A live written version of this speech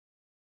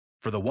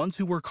For the ones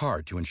who work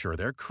hard to ensure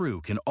their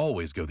crew can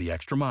always go the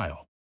extra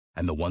mile,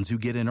 and the ones who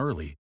get in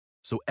early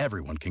so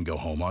everyone can go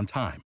home on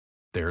time,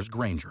 there's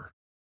Grainger,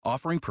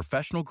 offering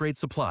professional-grade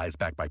supplies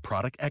backed by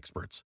product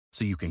experts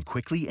so you can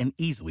quickly and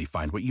easily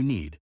find what you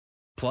need.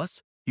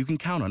 Plus, you can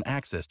count on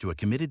access to a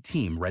committed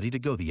team ready to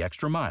go the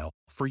extra mile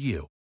for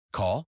you.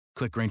 Call,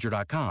 click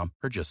Grainger.com,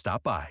 or just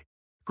stop by.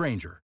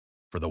 Grainger,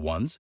 for the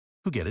ones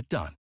who get it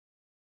done.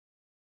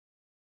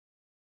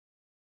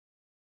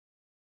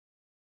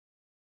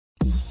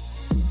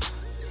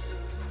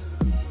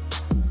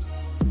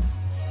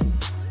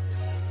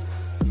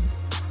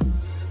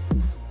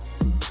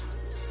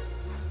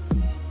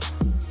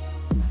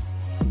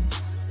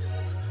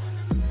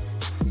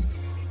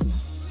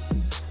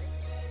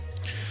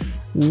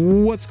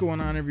 What's going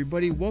on,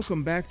 everybody?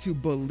 Welcome back to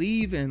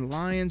Believe in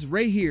Lions,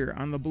 right here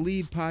on the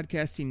Believe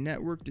Podcasting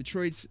Network,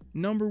 Detroit's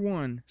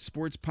 #1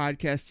 sports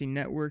podcasting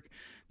network.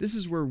 This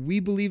is where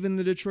we believe in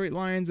the Detroit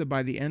Lions, and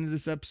by the end of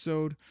this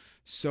episode,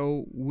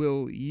 so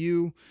will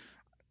you.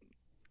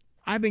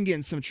 I've been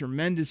getting some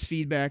tremendous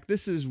feedback.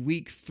 This is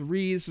week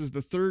 3. This is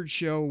the 3rd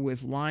show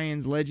with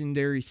Lions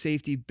legendary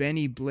safety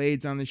Benny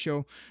Blades on the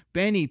show.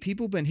 Benny,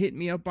 people have been hitting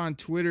me up on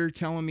Twitter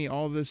telling me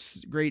all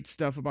this great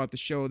stuff about the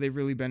show. They've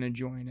really been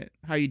enjoying it.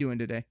 How you doing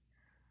today?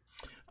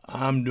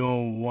 I'm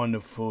doing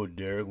wonderful,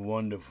 Derek.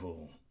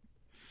 Wonderful.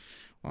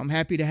 Well, I'm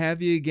happy to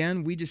have you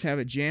again. We just have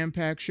a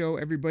jam-packed show.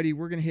 Everybody,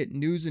 we're going to hit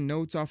news and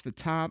notes off the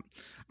top.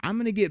 I'm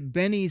going to get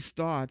Benny's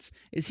thoughts.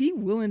 Is he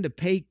willing to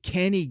pay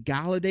Kenny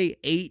Golladay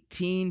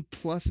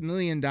 $18+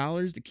 million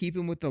to keep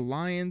him with the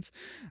Lions?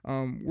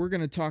 We're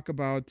going to talk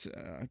about,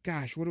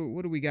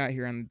 what do we got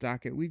here on the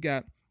docket? We've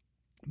got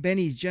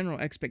Benny's general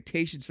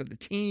expectations for the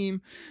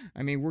team.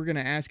 I mean, we're going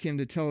to ask him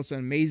to tell us an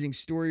amazing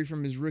story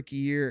from his rookie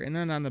year. And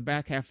then on the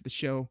back half of the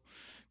show,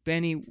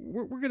 Benny,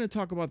 we're going to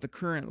talk about the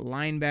current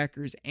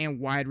linebackers and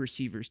wide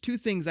receivers. 2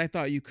 things I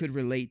thought you could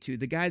relate to.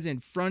 The guys in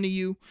front of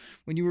you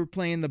when you were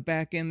playing the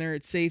back end there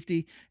at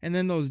safety, and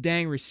then those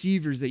dang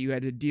receivers that you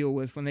had to deal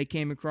with when they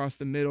came across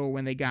the middle,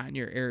 when they got in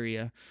your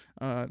area.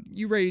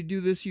 You ready to do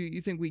this? You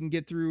think we can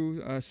get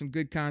through some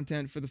good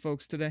content for the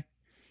folks today?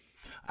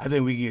 I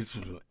think we get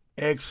some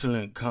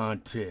excellent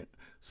content,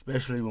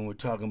 especially when we're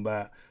talking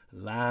about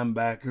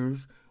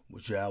linebackers,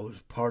 which I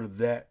was part of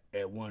that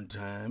at one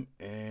time,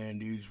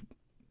 and these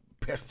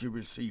pesky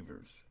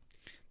receivers.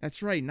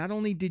 That's right. Not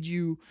only did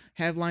you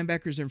have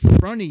linebackers in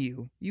front of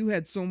you, you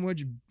had so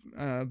much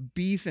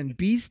beef and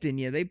beast in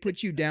you. They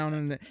put you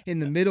down in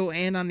the middle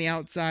and on the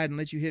outside and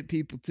let you hit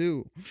people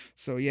too.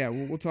 So yeah,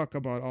 we'll talk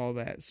about all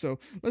that. So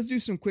let's do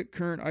some quick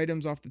current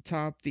items off the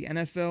top. The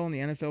NFL and the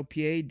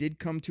NFLPA did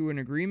come to an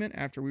agreement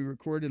after we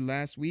recorded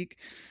last week,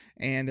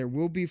 and there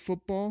will be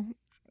football.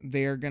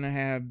 They are going to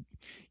have,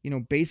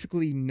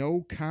 basically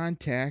no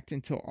contact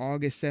until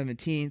August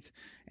 17th.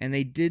 And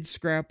they did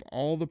scrap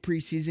all the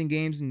preseason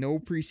games, no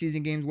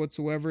preseason games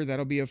whatsoever.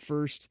 That'll be a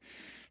first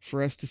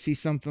for us to see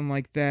something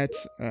like that.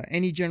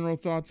 Any general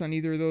thoughts on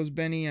either of those,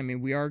 Benny? I mean,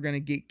 we are going to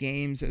get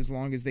games as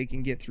long as they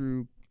can get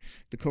through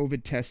the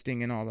COVID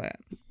testing and all that.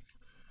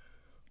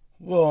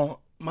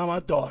 Well,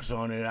 my thoughts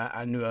on it,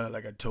 I knew,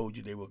 like I told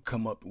you, they would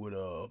come up with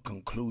a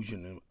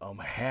conclusion of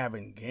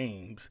having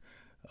games.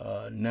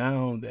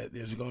 Now that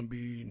there's going to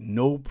be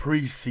no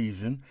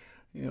preseason,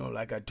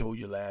 like I told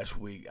you last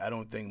week, I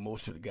don't think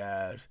most of the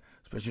guys,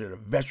 especially the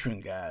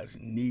veteran guys,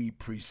 need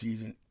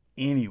preseason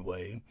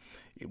anyway.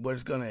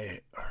 What's going to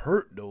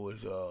hurt, though,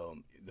 is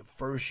the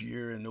first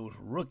year and those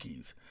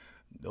rookies.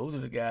 Those are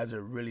the guys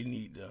that really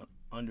need to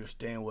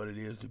understand what it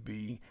is to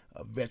be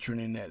a veteran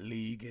in that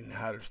league and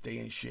how to stay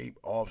in shape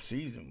off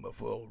season. But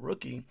for a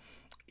rookie,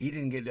 he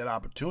didn't get that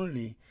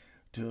opportunity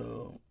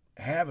to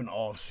have an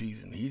off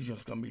season. He's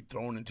just going to be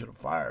thrown into the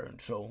fire. And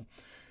so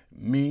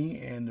me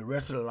and the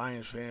rest of the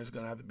Lions fans are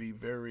going to have to be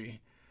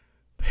very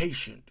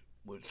patient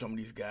with some of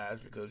these guys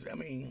because, I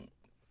mean,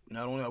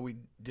 not only are we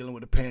dealing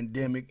with a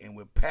pandemic and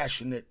we're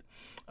passionate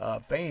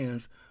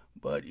fans,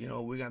 but,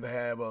 we're going to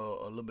have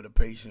a little bit of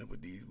patience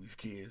with these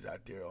kids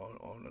out there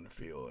on the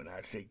field. And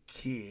I say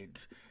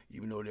kids,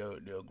 even though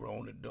they're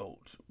grown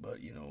adults, but,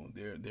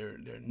 they're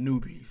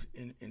newbies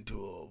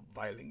into a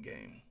violent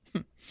game.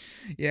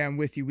 Yeah, I'm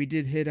with you. We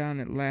did hit on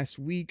it last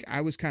week.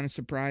 I was kind of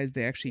surprised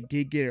they actually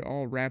did get it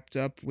all wrapped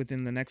up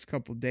within the next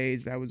couple of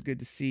days. That was good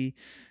to see.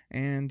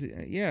 And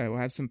yeah, we'll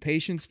have some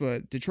patience,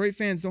 but Detroit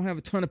fans don't have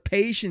a ton of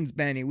patience,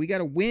 Benny. We got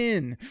to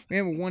win. We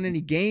haven't won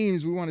any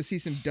games. We want to see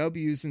some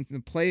W's in the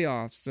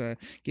playoffs,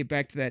 get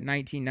back to that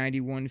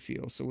 1991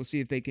 feel. So we'll see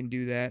if they can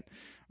do that.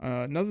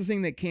 Another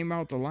thing that came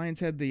out, the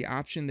Lions had the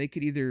option. They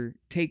could either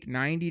take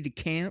 90 to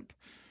camp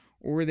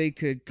or they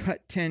could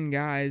cut 10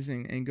 guys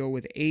and go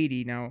with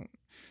 80. Now,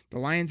 the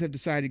Lions have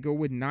decided to go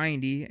with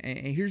 90.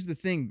 And here's the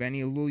thing,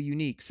 Benny, a little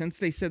unique. Since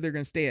they said they're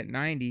going to stay at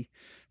 90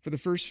 for the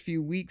first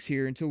few weeks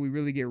here until we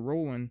really get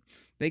rolling,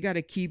 they got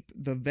to keep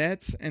the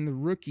vets and the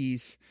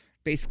rookies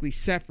basically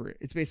separate.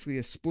 It's basically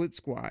a split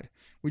squad.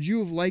 Would you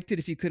have liked it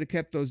if you could have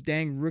kept those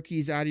dang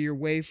rookies out of your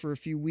way for a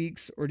few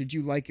weeks, or did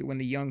you like it when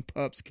the young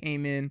pups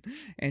came in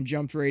and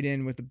jumped right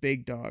in with the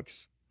big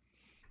dogs?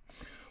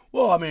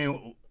 Well, I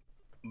mean,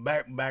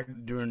 back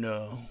during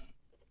the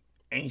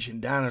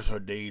ancient dinosaur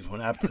days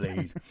when I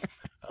played,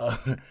 uh,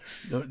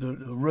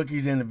 the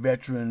rookies and the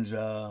veterans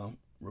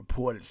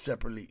reported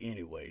separately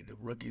anyway. The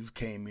rookies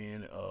came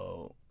in.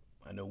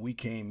 I know we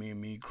came in,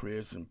 me,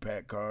 Chris, and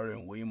Pat Carter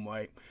and William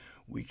White.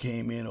 We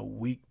came in a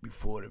week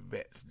before the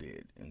vets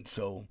did, and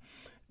so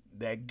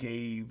that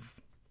gave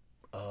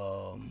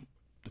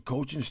the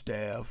coaching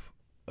staff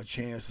a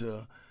chance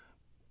to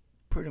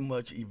pretty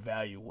much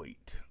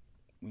evaluate,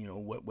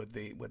 what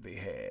they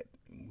had.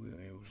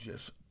 It was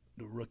just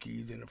the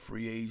rookies and the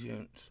free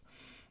agents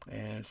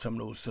and some of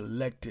those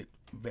selected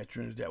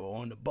veterans that were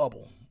on the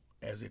bubble,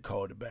 as they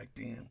called it back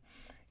then,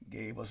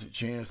 gave us a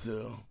chance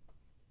to,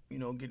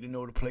 get to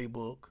know the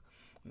playbook.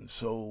 And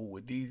so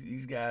with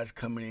these guys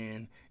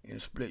coming in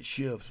split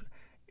shifts,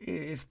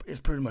 it's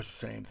pretty much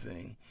the same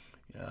thing.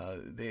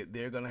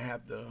 They're gonna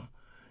have to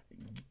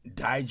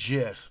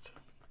digest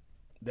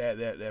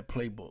that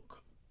playbook,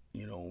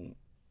 you know,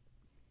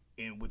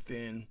 and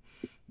within,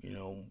 you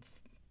know,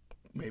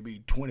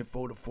 maybe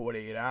 24 to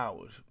 48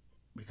 hours,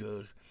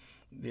 because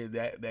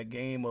that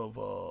game of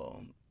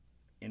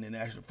in the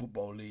National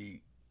Football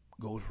League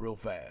goes real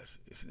fast.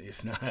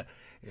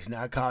 It's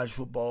not college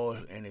football,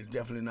 and it's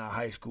definitely not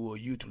high school or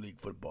youth league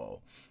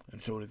football.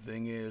 And so the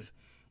thing is,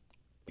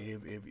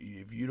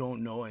 if you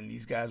don't know, and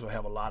these guys will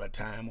have a lot of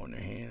time on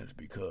their hands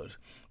because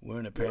we're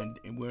in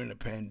a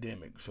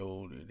pandemic,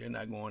 so they're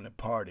not going to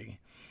party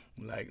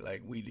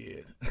like we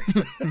did.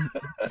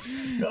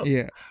 So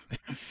Yeah,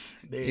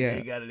 they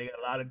yeah. got a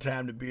lot of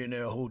time to be in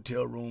their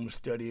hotel room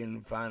studying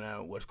and find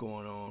out what's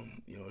going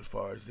on, as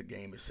far as the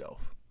game itself.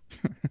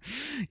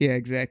 Yeah,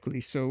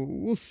 exactly. So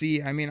we'll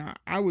see. I mean,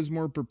 I was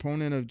more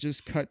proponent of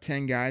just cut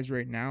 10 guys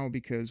right now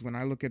because when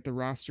I look at the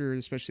roster,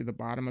 especially the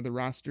bottom of the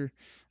roster,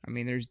 I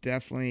mean, there's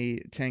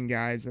definitely 10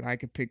 guys that I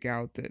could pick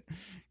out that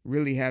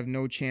really have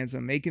no chance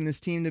of making this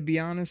team, to be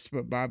honest.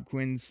 But Bob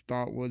Quinn's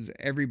thought was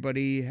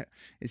everybody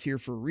is here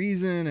for a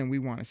reason and we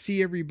want to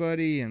see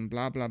everybody and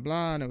blah, blah,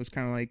 blah. And it was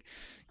kind of like,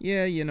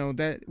 yeah,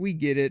 that we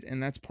get it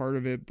and that's part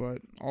of it, but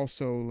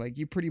also like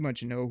you pretty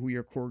much know who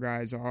your core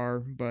guys are,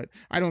 but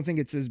I don't think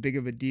it's as big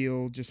of a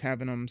deal just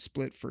having them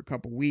split for a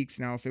couple weeks.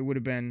 Now, if it would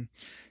have been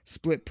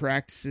split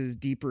practices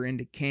deeper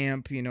into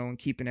camp, and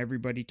keeping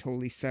everybody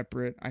totally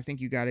separate, I think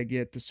you got to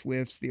get the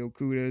Swifts, the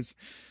Okudas,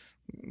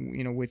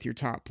 with your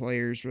top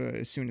players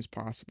as soon as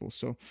possible.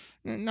 So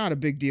not a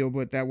big deal,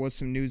 but that was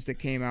some news that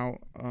came out.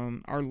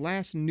 Our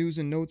last news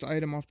and notes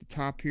item off the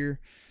top here.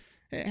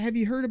 Have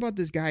you heard about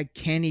this guy,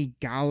 Kenny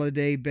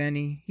Galladay,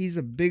 Benny? He's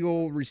a big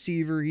old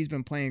receiver. He's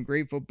been playing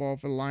great football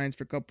for the Lions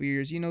for a couple of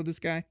years. You know this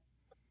guy?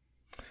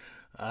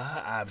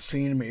 I've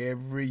seen him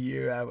every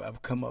year.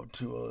 I've come up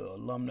to a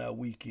alumni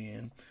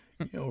weekend.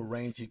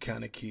 Rangy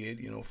kind of kid.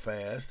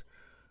 Fast,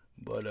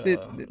 but Th-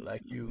 th-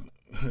 like you,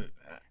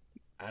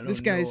 I This don't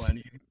know. guy's,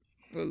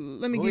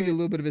 let me Go give you a ahead.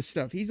 little bit of his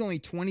stuff. He's only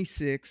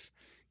 26.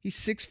 He's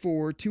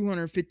 6'4",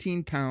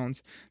 215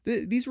 pounds.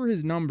 These were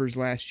his numbers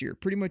last year.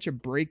 Pretty much a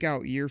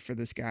breakout year for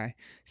this guy.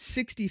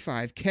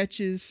 65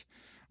 catches,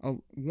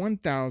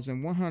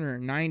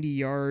 1,190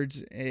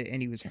 yards,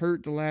 and he was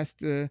hurt the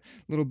last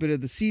little bit of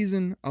the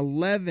season.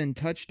 11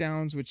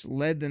 touchdowns, which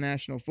led the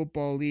National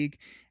Football League.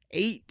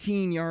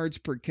 18 yards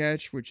per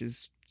catch, which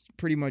is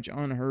pretty much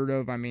unheard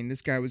of. I mean,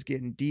 this guy was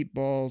getting deep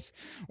balls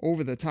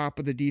over the top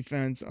of the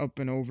defense, up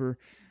and over.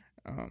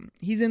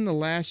 He's in the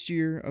last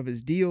year of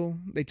his deal.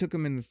 They took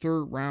him in the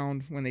third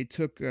round when they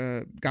took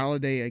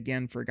Galladay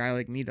again for a guy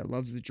like me that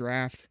loves the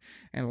draft,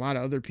 and a lot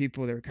of other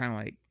people. They were kind of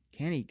like,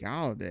 Kenny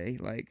Galladay,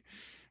 like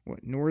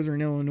what,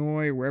 Northern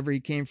Illinois, wherever he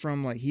came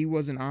from, like he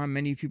wasn't on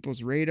many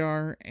people's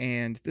radar,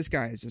 and this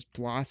guy has just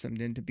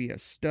blossomed into be a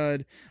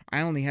stud.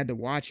 I only had to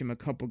watch him a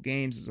couple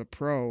games as a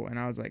pro, and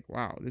I was like,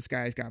 wow, this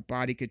guy's got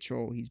body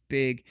control. He's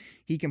big,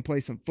 he can play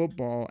some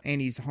football,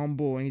 and he's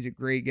humble, and he's a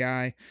great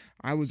guy.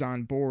 I was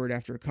on board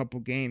after a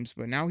couple games,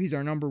 but now he's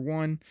our number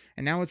one,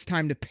 and now it's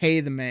time to pay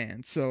the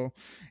man. So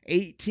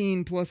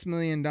 18 plus $1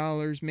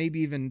 million, maybe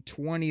even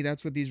 20.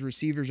 That's what these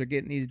receivers are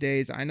getting these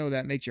days. I know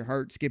that makes your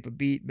heart skip a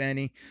beat,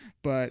 Benny,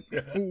 but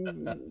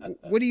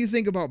what do you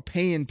think about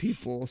paying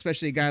people,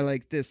 especially a guy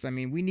like this? I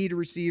mean, we need a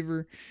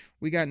receiver.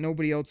 We got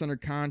nobody else under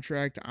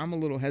contract. I'm a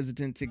little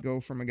hesitant to go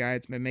from a guy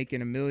that's been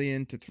making $1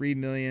 million to $3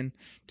 million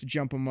to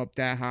jump him up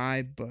that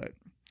high, but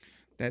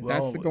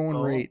that's the Well, going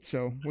well, rate.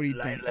 So what do you like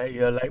think? like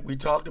like we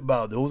talked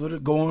about, those are the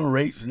going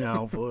rates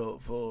now for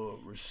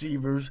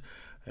receivers.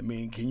 I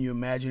mean, can you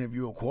imagine if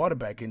you're a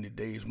quarterback in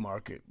today's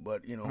market?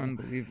 But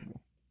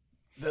Unbelievable.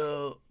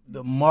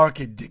 the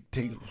market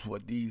dictates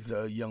what these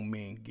young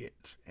men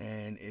get,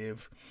 and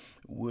if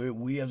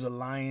we as a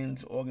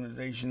Lions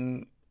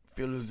organization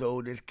feel as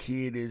though this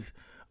kid is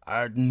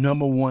our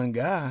number one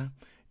guy,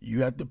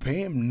 you have to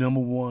pay him number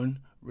one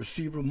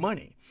receiver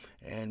money.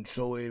 And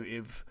so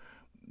if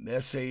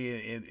let's say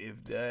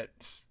if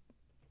that's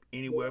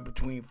anywhere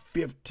between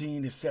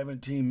 15 to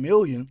 17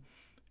 million,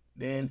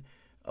 then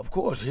of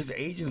course his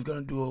agent's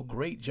going to do a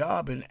great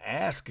job in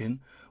asking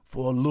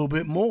for a little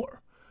bit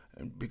more.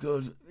 And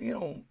because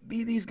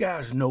these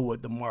guys know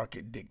what the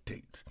market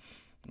dictates.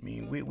 I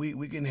mean,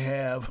 we can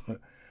have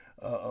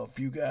a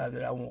few guys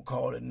that I won't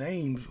call the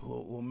names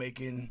who are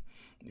making,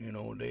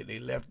 they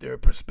left their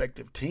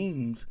prospective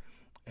teams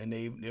and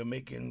they're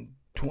making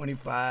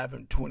 25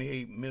 and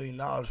 28 million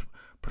dollars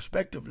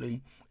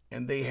prospectively,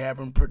 and they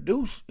haven't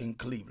produced in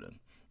Cleveland.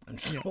 And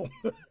Yeah, so,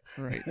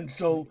 right. and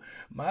so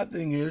my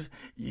thing is,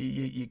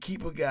 you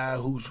keep a guy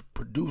who's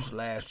produced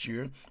last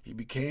year. He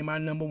became our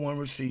number one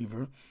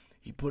receiver.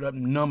 He put up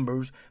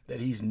numbers that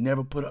he's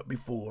never put up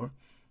before.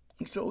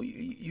 And so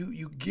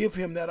you give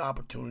him that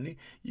opportunity.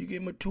 You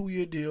give him a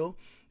 2-year deal,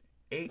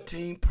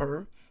 18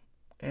 per,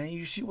 and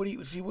you see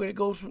where it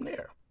goes from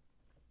there.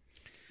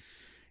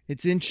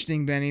 It's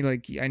interesting, Benny.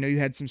 Like I know you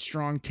had some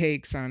strong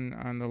takes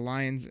on the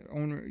Lions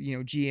owner,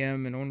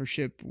 GM and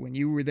ownership when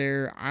you were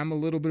there. I'm a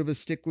little bit of a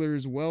stickler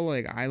as well.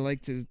 Like I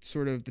like to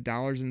sort of the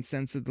dollars and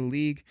cents of the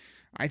league.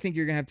 I think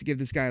you're gonna have to give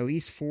this guy at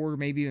least 4,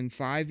 maybe even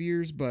 5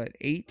 years, but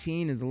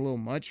 18 is a little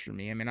much for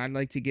me. I mean, I'd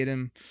like to get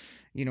him,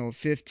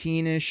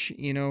 15-ish.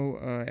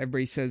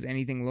 Everybody says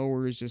anything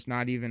lower is just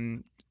not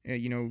even,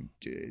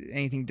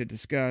 anything to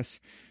discuss.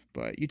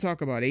 But you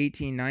talk about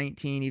 18,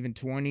 19, even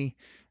 20.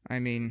 I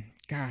mean,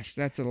 gosh,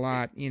 that's a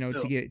lot, to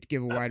Look,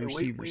 give a wide we,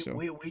 receiver. we, So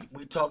we, we,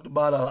 we talked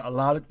about a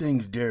lot of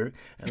things, Derek.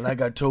 And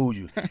like I told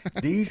you,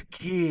 these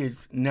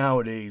kids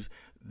nowadays,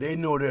 they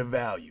know their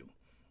value.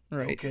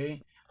 right.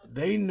 Okay?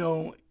 They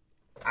know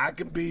I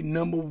could be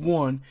number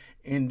one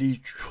in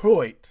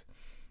Detroit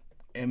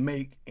and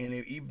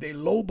if they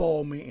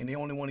lowball me and they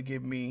only want to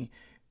give me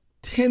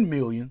 10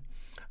 million,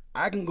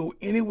 I can go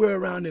anywhere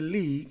around the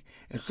league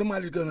and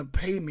somebody's gonna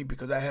pay me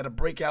because I had a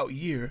breakout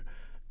year,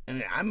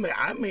 and I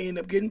may end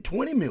up getting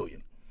 20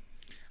 million.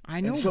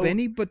 I And know, so,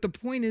 Benny, but the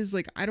point is,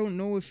 like, I don't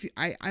know if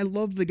I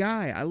love the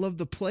guy, I love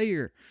the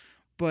player,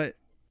 but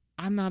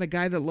I'm not a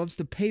guy that loves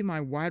to pay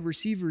my wide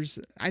receivers.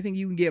 I think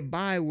you can get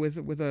by with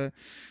a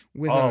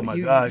oh my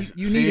gosh,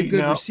 you need a see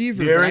good now,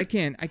 receiver, but I Derek,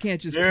 can't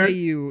just pay Derek,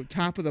 you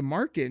top of the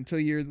market until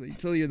you're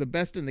the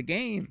best in the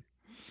game.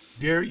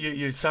 Derek,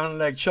 you sounding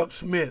like Chuck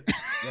Smith.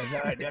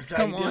 That's how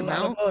Come you get a on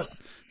lot of now. us.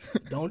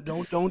 Don't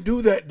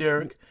do that,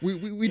 Derek.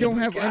 We If don't a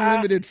have guy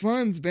unlimited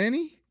funds,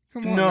 Benny.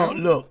 Come on No, now.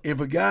 look, if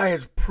a guy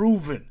has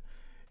proven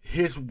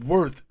his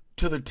worth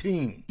to the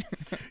team,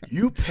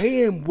 you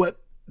pay him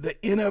what the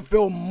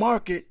NFL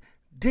market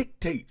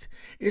dictates.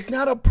 It's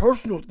not a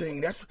personal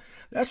thing.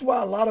 That's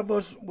why a lot of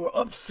us were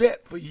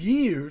upset for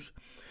years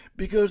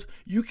because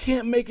you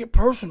can't make it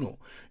personal.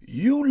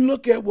 You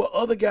look at what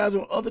other guys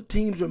on other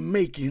teams are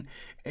making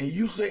and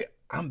you say,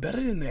 I'm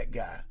better than that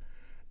guy.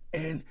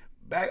 And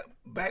back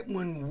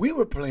when we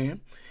were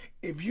playing,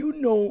 if you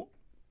know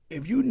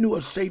if you knew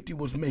a safety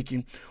was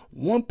making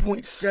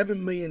 $1.7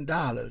 million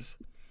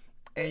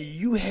and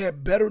you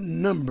had better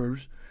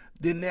numbers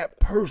than that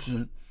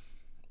person,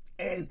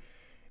 and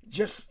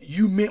just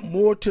you meant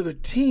more to the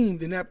team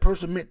than that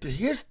person meant to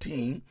his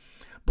team,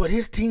 but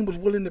his team was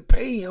willing to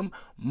pay him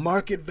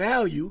market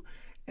value,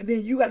 and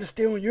then you got to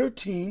stay on your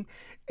team,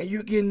 and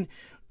you're getting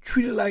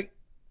treated like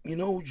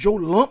Joe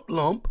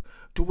Lump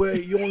to where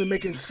you're only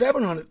making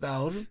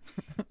 700,000.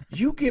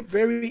 You get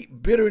very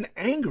bitter and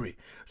angry.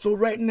 So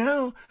right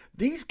now,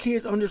 these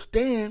kids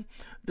understand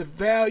the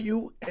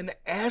value and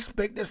the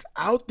aspect that's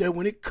out there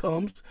when it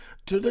comes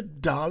to the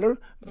dollar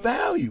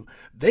value.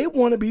 They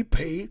want to be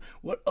paid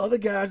what other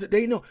guys that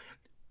they know.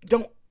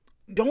 Don't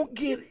don't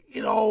get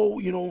it all,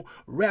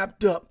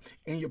 wrapped up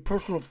in your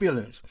personal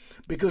feelings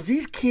because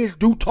these kids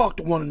do talk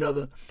to one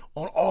another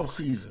on off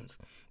seasons.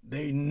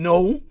 They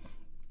know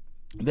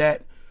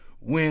that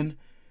when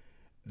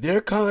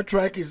their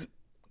contract is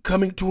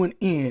coming to an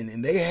end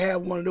and they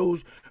have one of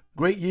those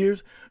great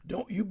years,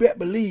 don't you bet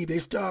believe they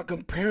start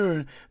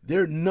comparing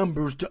their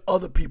numbers to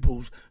other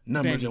people's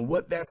numbers Benny. and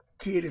what that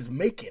kid is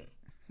making.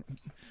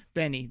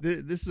 Benny,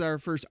 this is our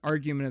first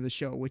argument of the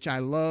show, which I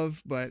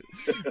love, but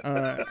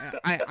uh,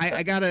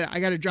 I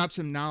gotta drop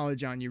some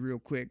knowledge on you real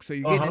quick. So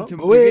Uh huh.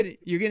 Go you're ahead.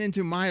 getting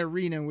into my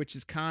arena, which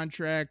is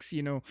contracts,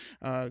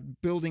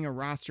 building a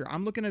roster.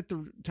 I'm looking at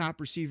the top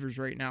receivers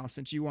right now,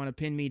 since you want to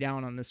pin me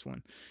down on this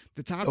one.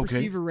 The top Okay.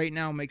 receiver right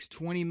now makes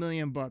 20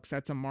 million bucks.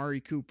 That's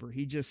Amari Cooper.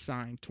 He just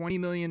signed 20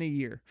 million a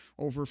year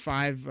over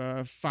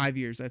 5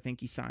 years. I think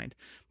he signed.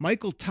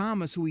 Michael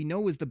Thomas, who we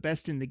know is the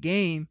best in the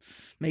game,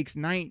 makes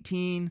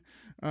 19,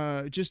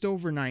 just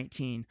over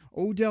 19.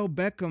 Odell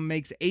Beckham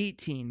makes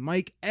 18.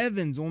 Mike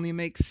Evans only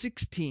makes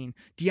 16.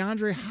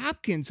 DeAndre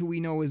Hopkins, who we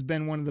know has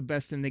been one of the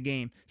best in the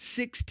game,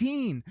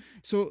 16.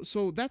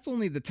 So that's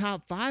only the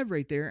top five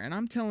right there. And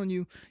I'm telling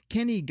you,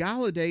 Kenny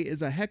Galladay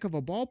is a heck of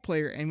a ball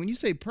player. And when you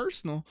say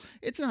personal,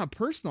 it's not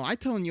personal. I'm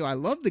telling you, I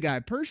love the guy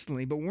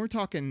personally, but when we're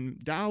talking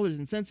dollars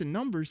and cents and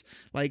numbers,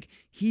 like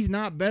he's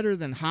not better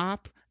than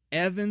Hop,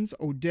 Evans,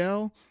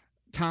 Odell.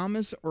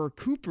 Thomas or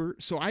Cooper,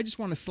 so I just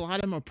want to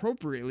slot him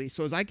appropriately.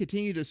 So as I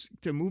continue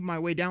to move my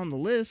way down the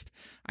list,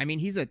 I mean,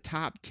 he's a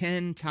top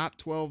 10, top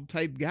 12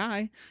 type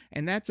guy,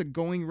 and that's a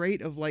going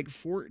rate of like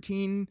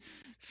 14,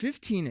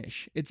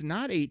 15-ish. It's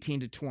not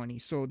 18 to 20.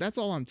 So that's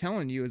all I'm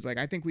telling you is like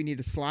I think we need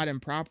to slot him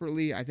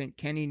properly. I think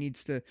Kenny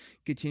needs to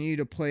continue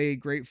to play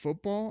great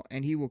football,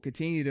 and he will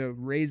continue to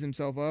raise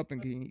himself up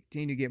and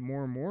continue to get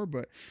more and more.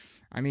 But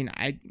I mean,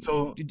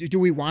 do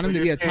we want him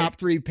to be a top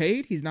 3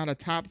 paid? He's not a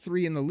top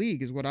 3 in the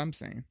league, is what I'm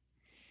saying.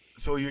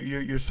 So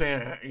you're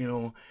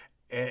saying,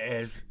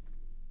 as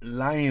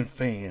Lion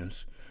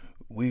fans,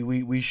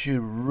 we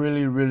should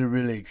really, really,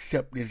 really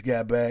accept this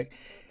guy back.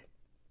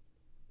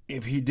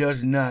 If he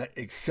does not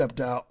accept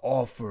our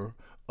offer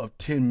of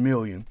 $10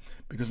 million,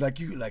 because like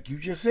you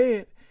just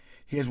said,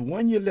 he has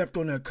 1 year left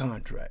on that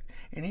contract.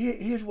 And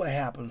here's what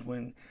happens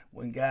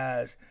when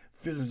guys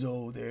feel as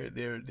though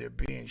they're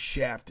being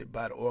shafted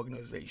by the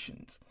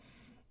organizations.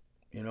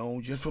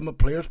 Just from a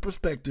player's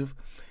perspective,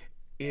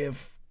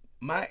 if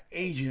my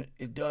agent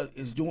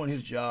is doing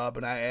his job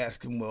and I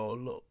ask him, well,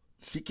 look,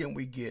 see, can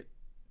we get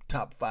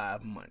top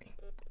 5 money,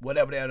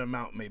 whatever that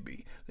amount may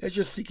be. Let's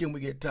just see, can we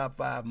get top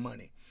 5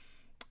 money?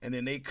 And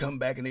then they come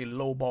back and they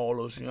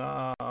lowball us.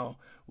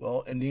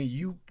 And then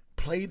you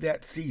play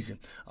that season.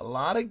 A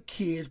lot of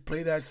kids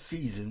play that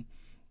season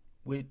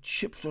with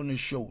chips on their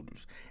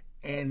shoulders.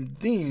 And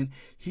then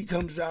he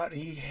comes out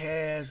and he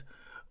has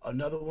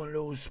another one of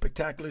those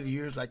spectacular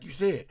years, like you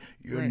said.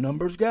 You're a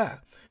numbers guy.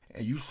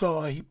 And you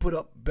saw he put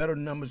up better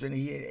numbers than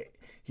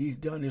he's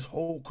done his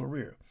whole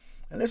career.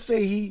 And let's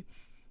say he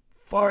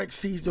far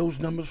exceeds those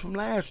numbers from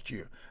last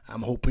year.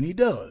 I'm hoping he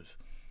does.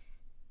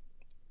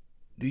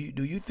 Do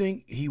you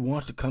think he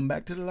wants to come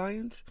back to the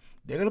Lions?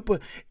 They're gonna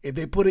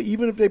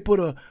even if they put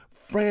a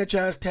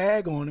franchise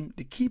tag on him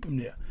to keep him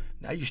there.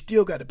 Now you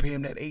still got to pay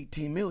him that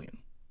 $18 million.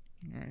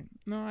 All right.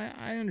 No,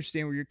 I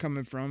understand where you're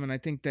coming from, and I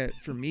think that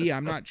for me,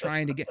 I'm not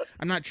trying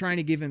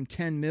to give him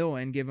 10 mil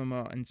and give him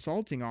an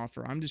insulting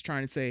offer. I'm just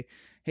trying to say,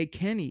 hey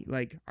Kenny,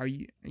 like, are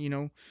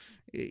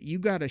you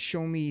got to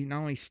show me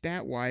not only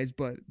stat wise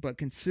but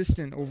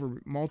consistent over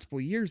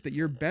multiple years that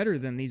you're better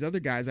than these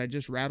other guys I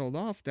just rattled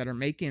off that are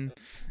making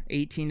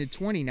 18 to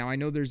 20. Now I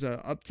know there's a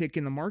uptick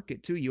in the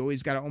market too. You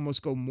always got to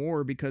almost go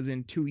more because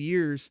in 2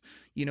 years,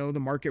 the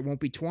market won't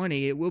be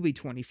 20, it will be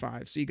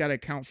 25. So you got to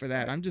account for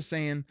that. I'm just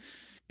saying,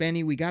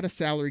 Benny, we got a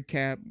salary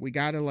cap. We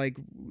got to,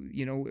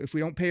 if we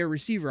don't pay a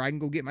receiver, I can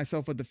go get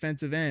myself a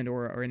defensive end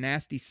or a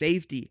nasty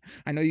safety.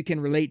 I know you can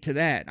relate to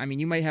that. I mean,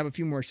 you might have a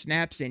few more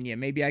snaps in you.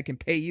 Maybe I can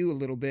pay you a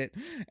little bit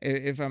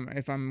if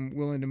I'm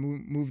willing to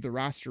move the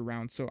roster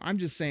around. So I'm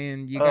just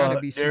saying you got to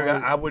be smart.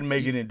 I wouldn't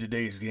make it in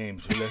today's game,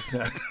 so let's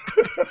not.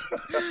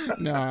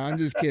 No, I'm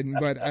just kidding.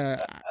 But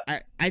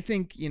I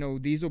think,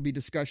 these will be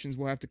discussions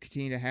we'll have to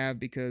continue to have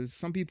because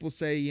some people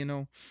say,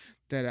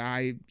 that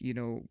I,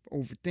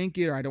 overthink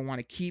it or I don't want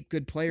to keep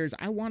good players.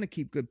 I want to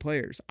keep good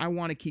players. I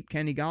want to keep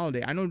Kenny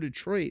Golladay. I know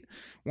Detroit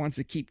wants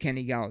to keep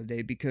Kenny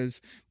Golladay because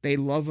they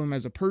love him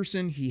as a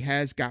person. He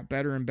has got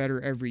better and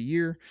better every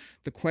year.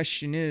 The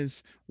question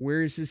is,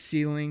 where is his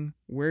ceiling?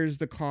 Where is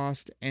the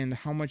cost? And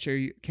how much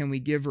can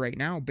we give right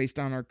now based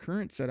on our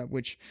current setup,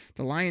 which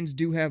the Lions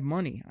do have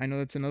money. I know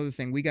that's another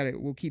thing.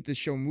 We'll keep this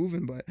show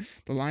moving, but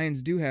the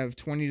Lions do have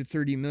 20 to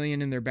 30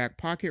 million in their back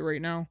pocket right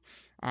now.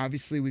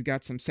 Obviously, we've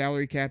got some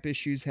salary cap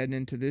issues heading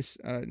into this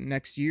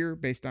next year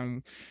based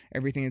on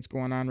everything that's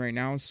going on right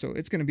now. So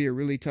it's going to be a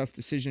really tough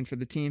decision for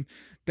the team.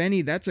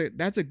 Benny, that's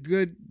a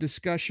good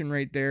discussion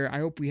right there. I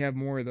hope we have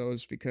more of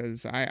those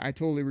because I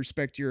totally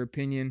respect your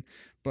opinion.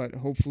 But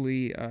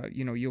hopefully,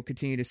 you'll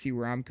continue to see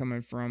where I'm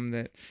coming from,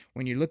 that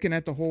when you're looking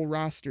at the whole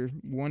roster,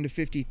 1 to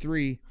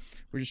 53,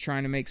 we're just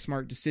trying to make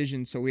smart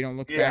decisions so we don't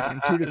look back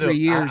in 2 to 3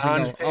 years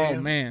and go, oh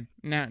man,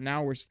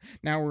 now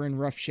we're in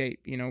rough shape,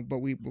 but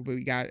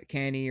we got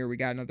Kenny or we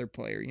got another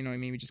player, you know what I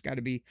mean? We just got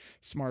to be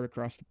smart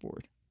across the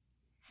board.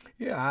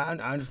 Yeah, I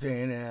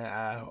understand, and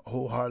I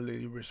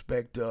wholeheartedly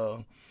respect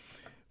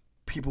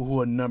people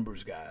who are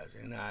numbers guys,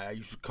 and I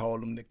used to call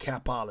them the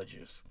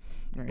capologists.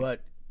 Right.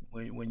 But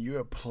when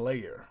you're a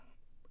player,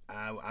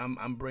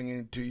 I'm bringing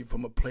it to you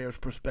from a player's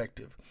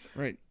perspective.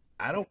 Right.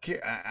 I don't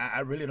care.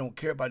 I really don't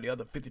care about the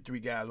other 53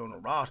 guys on the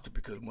roster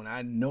because when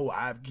I know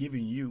I've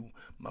given you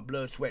my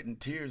blood, sweat, and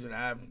tears, and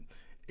I've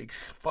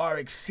far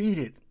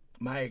exceeded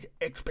my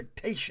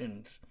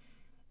expectations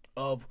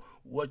of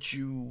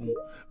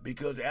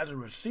because as a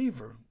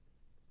receiver,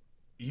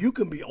 you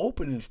can be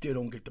open and still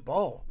don't get the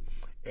ball.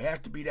 It has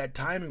to be that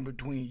timing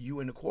between you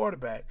and the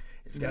quarterback.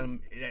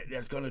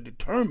 That's going to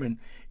determine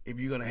if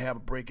you're going to have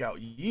a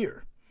breakout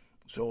year.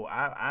 So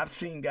I've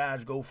seen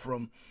guys go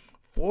from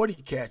 40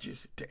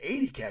 catches to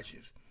 80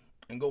 catches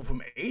and go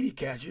from 80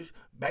 catches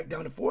back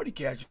down to 40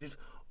 catches,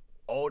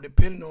 all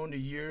depending on the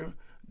year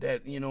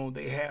that,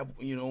 they have,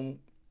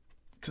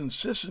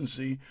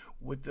 consistency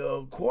with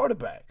the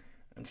quarterback.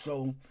 And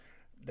so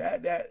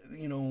that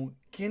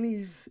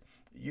Kenny's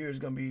year is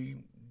going to be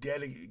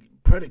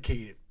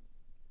predicated,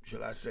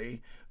 shall I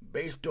say,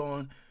 based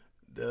on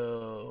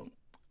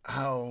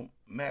how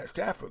Matt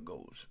Stafford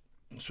goes.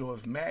 So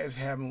if Matt is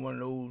having one of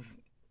those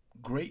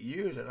great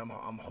years, and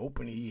I'm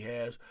hoping he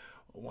has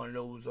one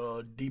of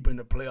those deep in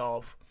the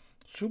playoff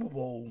Super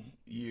Bowl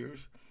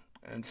years,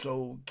 and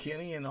so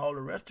Kenny and all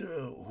the rest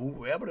of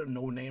whoever the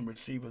no name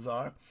receivers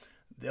are,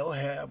 they'll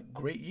have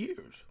great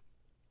years.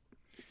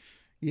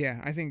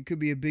 Yeah, I think it could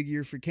be a big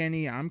year for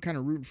Kenny. I'm kind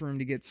of rooting for him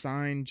to get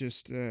signed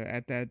just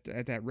at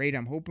that rate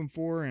I'm hoping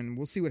for, and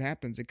we'll see what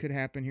happens. It could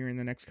happen here in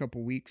the next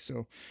couple weeks,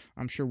 so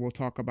I'm sure we'll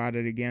talk about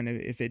it again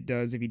if it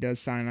does, if he does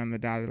sign on the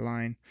dotted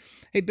line.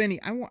 Hey Benny,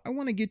 I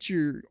want to get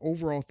your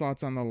overall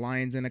thoughts on the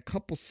Lions in a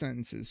couple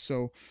sentences.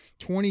 So,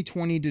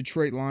 2020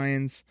 Detroit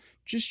Lions,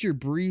 just your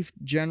brief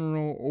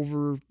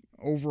general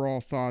overall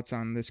thoughts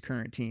on this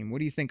current team. What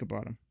do you think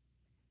about them?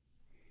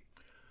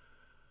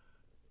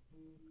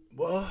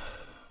 Well,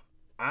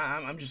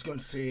 I'm just going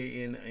to say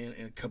it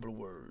in a couple of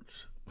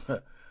words.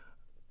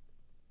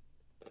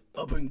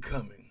 Up and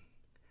coming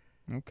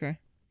Okay.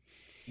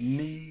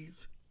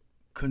 needs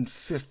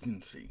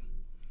consistency.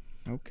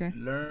 Okay.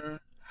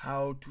 Learn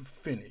how to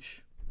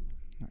finish.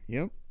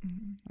 Yep,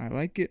 I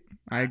like it.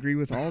 I agree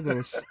with all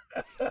those.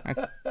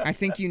 I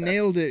think you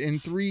nailed it in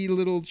three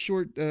little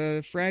short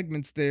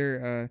fragments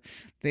there.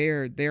 They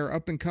are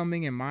up and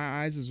coming in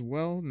my eyes as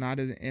well. Not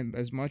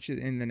as much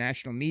in the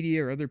national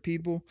media or other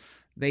people.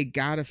 They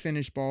gotta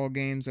finish ball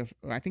games.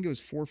 I think it was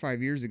 4 or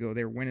 5 years ago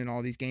they were winning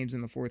all these games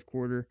in the fourth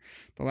quarter.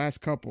 The last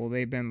couple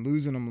they've been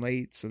losing them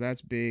late, so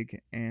that's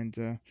big. And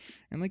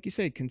like you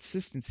say,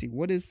 consistency.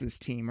 What is this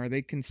team? Are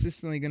they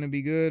consistently going to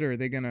be good, or are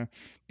they going to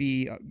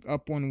be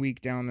up one week,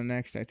 down the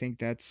next? I think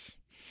there's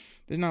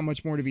not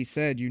much more to be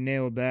said. You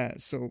nailed that.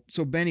 So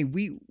Benny,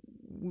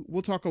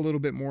 we'll talk a little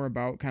bit more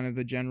about kind of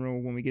the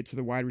general when we get to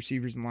the wide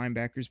receivers and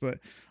linebackers. But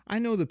I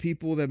know the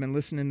people that have been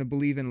listening to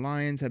Believe in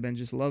Lions have been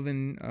just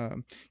loving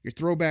your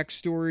throwback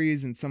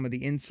stories and some of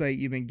the insight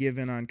you've been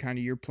given on kind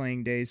of your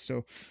playing days.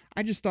 So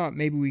I just thought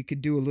maybe we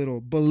could do a little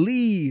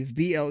Believe,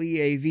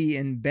 BLEAV,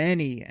 in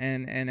Benny,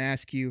 and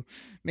ask you,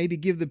 maybe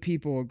give the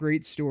people a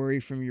great story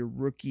from your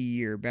rookie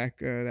year back,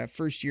 that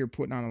first year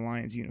putting on a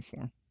Lions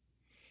uniform.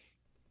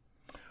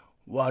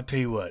 Well, I'll tell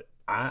you what.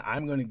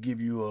 I'm going to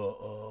give you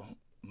a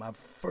my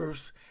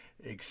first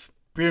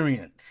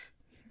experience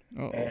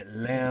Uh-oh. at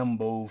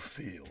Lambeau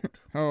Field.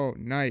 Oh,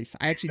 nice.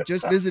 I actually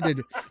just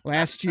visited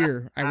last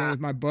year. I went with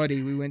my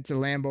buddy. We went to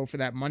Lambeau for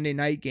that Monday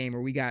night game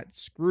where we got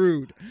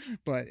screwed,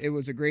 but it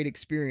was a great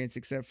experience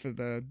except for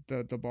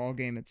the ball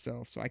game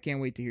itself. So I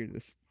can't wait to hear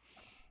this.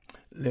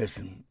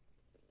 Listen,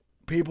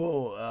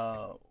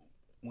 people,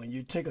 when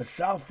you take a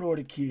South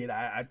Florida kid,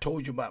 I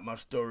told you about my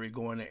story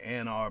going to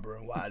Ann Arbor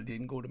and why I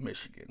didn't go to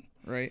Michigan.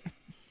 Right?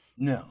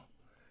 No,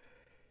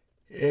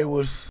 it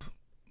was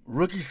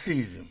rookie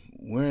season.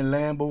 We're in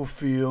Lambeau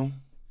Field.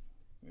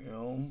 You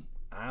know,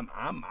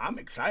 I'm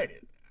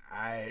excited.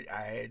 I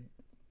had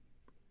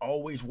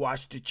always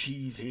watched the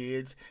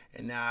Cheeseheads,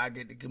 and now I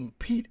get to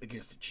compete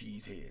against the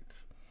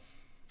Cheeseheads.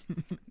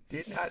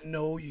 Did not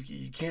know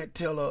you can't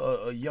tell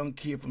a young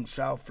kid from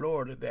South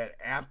Florida that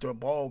after a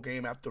ball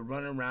game, after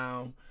running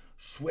around,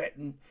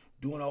 sweating,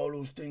 doing all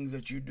those things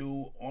that you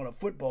do on a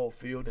football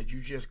field, that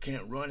you just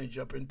can't run and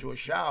jump into a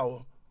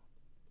shower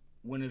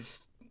when it's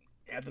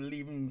after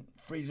leaving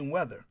freezing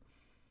weather.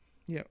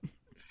 Yep.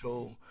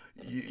 So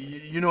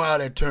you know how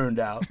that turned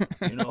out,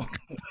 you know.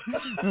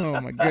 Oh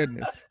my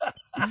goodness.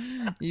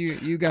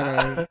 You got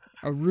I,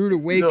 a rude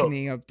look,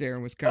 awakening up there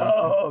in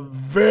Wisconsin. a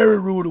very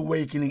rude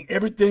awakening.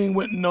 Everything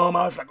went numb.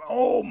 I was like,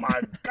 oh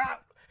my God.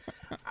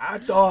 I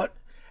thought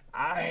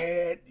I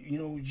had,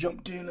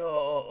 jumped in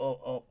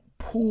a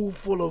pool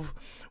full of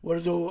what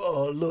are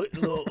those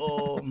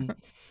little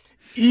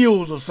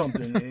eels or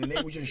something, and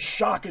they were just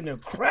shocking the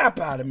crap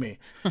out of me.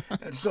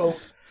 And so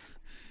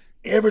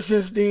ever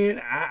since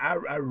then, I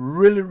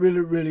really, really,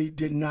 really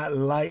did not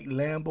like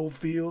Lambeau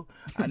Field.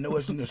 I know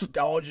it's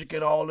nostalgic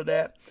and all of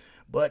that,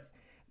 but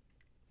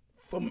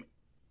from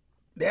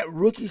that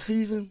rookie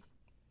season,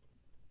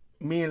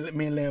 me and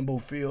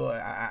Lambeau Field,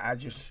 I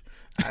just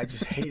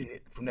hated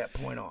it from that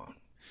point on.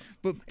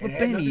 But It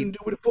had nothing Benny, to do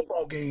with the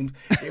football games.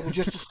 It was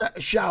just a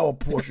shower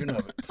portion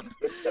of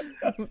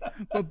it.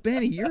 But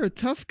Benny, you're a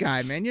tough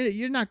guy, man.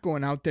 You're not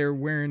going out there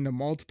wearing the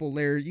multiple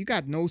layers. You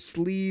got no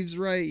sleeves,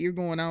 right? You're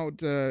going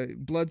out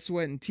blood,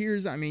 sweat, and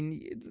tears. I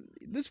mean,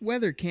 this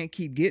weather can't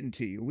keep getting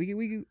to you.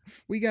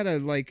 We gotta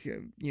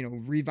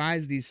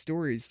revise these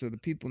stories so the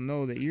people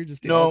know that you're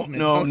just the No, ultimate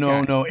no, tough no,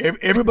 guy. no.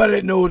 Everybody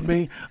that knows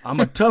me, I'm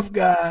a tough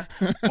guy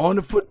on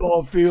the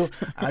football field.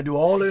 I do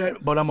all of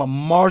that, but I'm a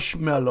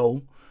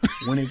marshmallow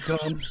when it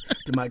comes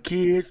to my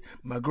kids,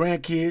 my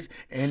grandkids,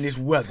 and this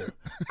weather.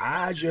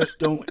 I just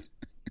don't.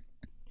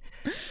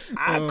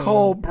 I Oh,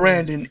 call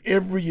Brandon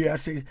every year. I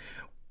say,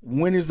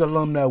 when is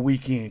alumni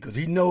weekend? Because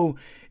he know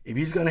if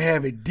he's gonna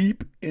have it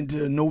deep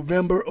into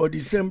November or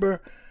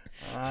December,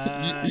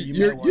 you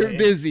you're might want you're to.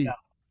 busy.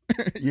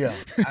 Yeah,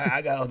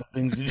 I got other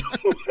things to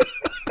do.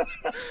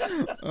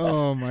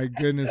 Oh my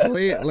goodness,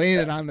 laying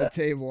it on the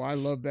table. I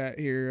love that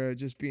here,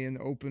 just being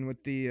open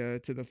with the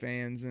to the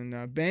fans.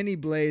 And Benny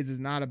Blades is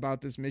not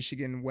about this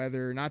Michigan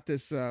weather, not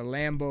this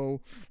Lambo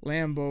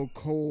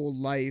cold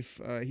life.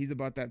 He's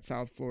about that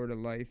South Florida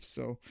life.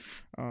 So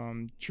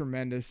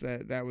tremendous.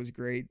 That was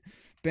great.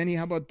 Benny,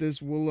 how about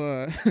this?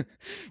 We'll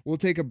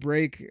take a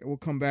break. We'll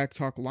come back,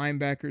 talk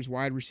linebackers,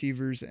 wide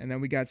receivers, and then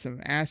we got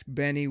some Ask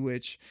Benny,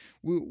 which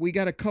we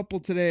got a couple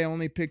today. I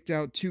only picked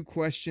out 2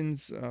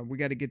 questions. We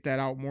got to get that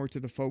out more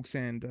to the folks.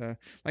 And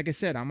like I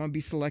said, I'm going to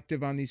be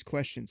selective on these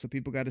questions. So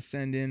people got to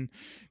send in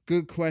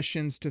good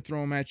questions to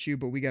throw them at you,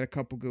 but we got a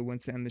couple good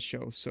ones to end the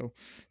show. So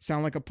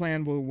sound like a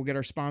plan. We'll get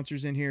our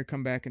sponsors in here,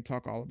 come back and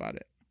talk all about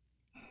it.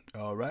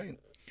 All right.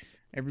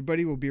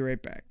 Everybody, we'll be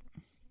right back.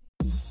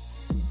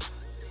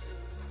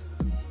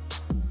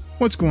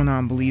 What's going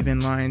on, Believe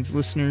in Lions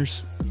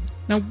listeners?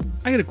 Now,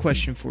 I got a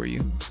question for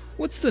you.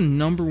 What's the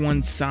number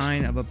one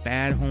sign of a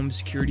bad home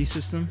security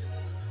system?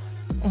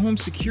 A home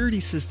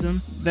security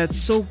system that's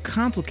so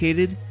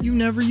complicated you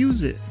never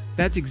use it.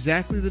 That's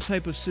exactly the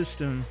type of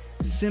system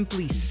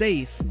Simply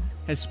Safe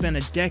has spent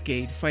a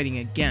decade fighting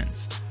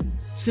against.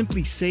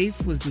 Simply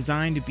Safe was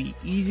designed to be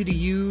easy to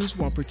use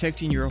while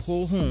protecting your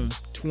whole home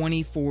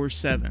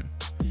 24/7.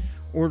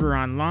 Order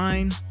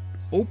online,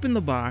 open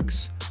the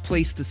box,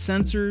 place the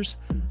sensors,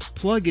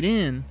 plug it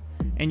in,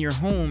 and your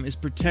home is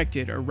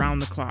protected around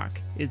the clock.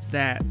 It's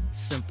that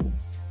simple.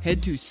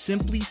 Head to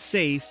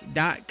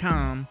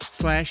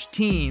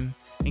simplysafe.com/team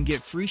and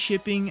get free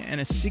shipping and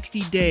a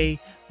 60-day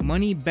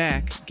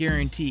money-back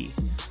guarantee.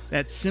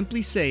 That's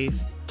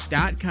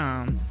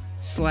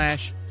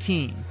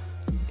simplysafe.com/team.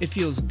 It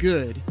feels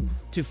good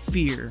to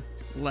fear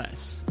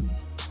less.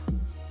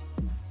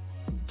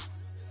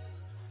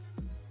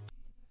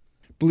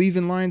 Believe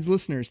in Lions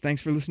listeners,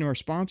 thanks for listening to our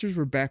sponsors.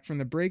 We're back from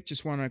the break.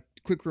 Just want a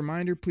quick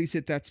reminder, please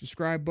hit that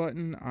subscribe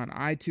button on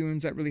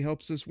iTunes. That really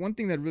helps us. One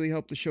thing that really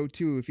helped the show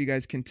too, if you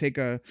guys can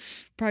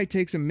probably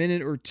takes a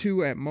minute or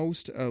 2 at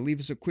most, leave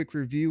us a quick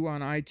review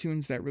on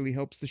iTunes. That really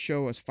helps the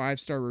show. A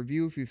 5-star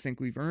review if you think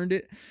we've earned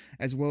it,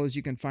 as well as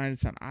you can find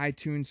us on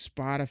iTunes,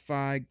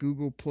 Spotify,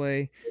 Google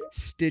Play,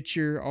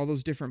 Stitcher, all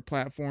those different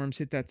platforms.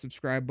 Hit that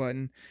subscribe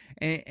button.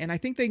 And I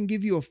think they can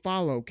give you a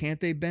follow,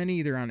 can't they, Benny?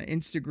 Either on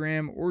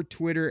Instagram or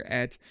Twitter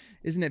at,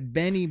 isn't it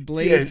Benny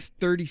Blades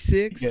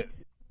 36? Yeah.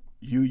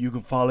 You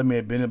can follow me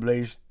at Benny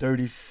Blades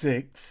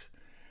 36,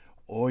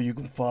 or you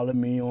can follow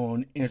me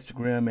on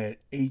Instagram at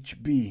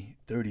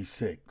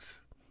HB36.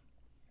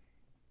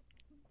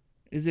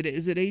 Is it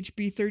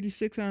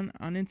HB36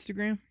 on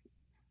Instagram?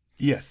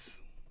 Yes.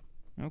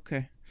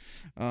 Okay.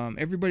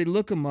 Everybody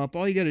look him up.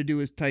 All you got to do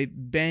is type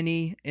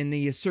Benny in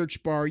the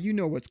search bar. You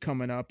know what's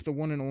coming up. The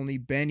one and only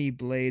Benny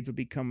Blades will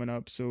be coming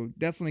up. So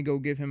definitely go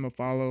give him a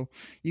follow.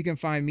 You can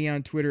find me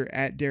on Twitter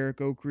at Derek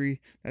Okrie.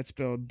 That's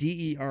spelled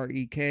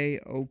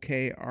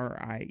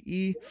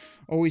DerekOkrie.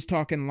 Always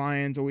talking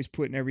Lions, always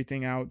putting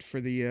everything out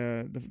for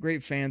the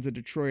great fans of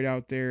Detroit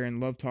out there and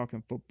love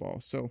talking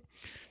football. So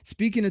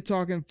speaking of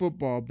talking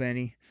football,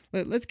 Benny,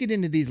 let's get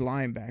into these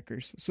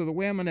linebackers. So the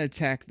way I'm going to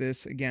attack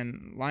this,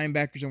 again,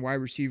 linebackers and wide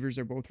receivers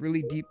are both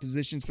really deep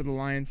positions for the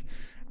Lions.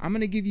 I'm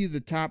going to give you the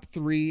top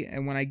 3,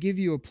 and when I give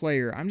you a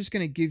player, I'm just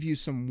going to give you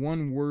some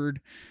one-word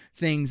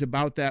things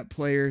about that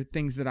player,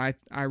 things that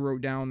I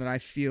wrote down that I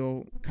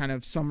feel kind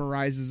of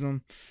summarizes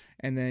them,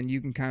 and then you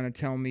can kind of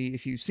tell me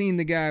if you've seen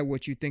the guy,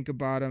 what you think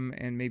about him,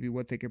 and maybe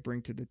what they could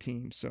bring to the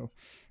team. So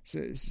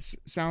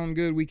sound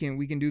good? We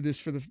can do this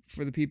for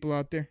the people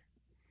out there?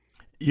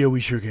 Yeah,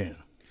 we sure can.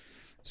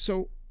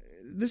 So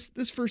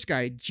this first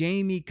guy,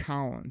 Jamie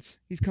Collins,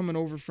 he's coming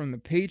over from the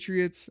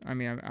Patriots. I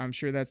mean, I'm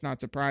sure that's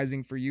not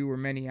surprising for you or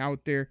many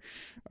out there.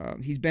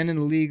 He's been in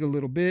the league a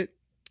little bit,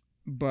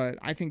 but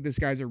I think this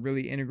guy's a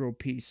really integral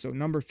piece. So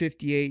number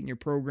 58 in your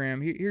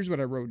program, here's what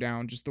I wrote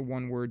down, just the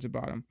one words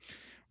about him.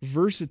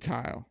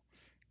 Versatile,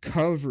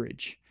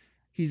 coverage,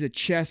 he's a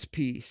chess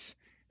piece,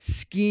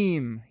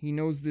 scheme, he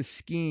knows the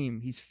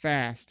scheme, he's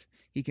fast,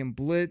 he can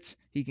blitz,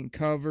 he can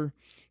cover,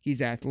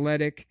 he's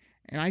athletic,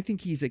 and I think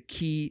he's a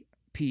key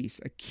piece,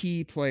 a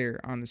key player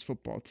on this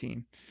football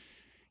team.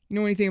 You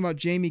know anything about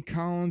Jamie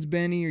Collins,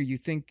 Benny, or you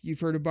think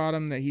you've heard about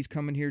him, that he's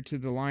coming here to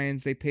the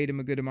Lions? They paid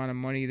him a good amount of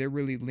money. They're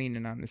really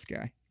leaning on this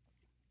guy.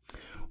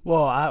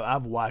 Well,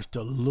 I've watched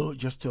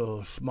just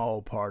a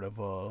small part of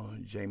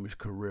Jamie's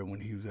career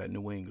when he was at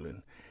New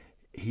England.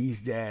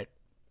 He's that,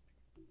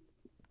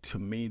 to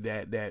me,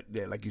 that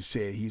like you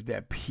said, he's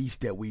that piece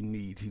that we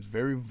need. He's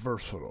very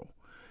versatile.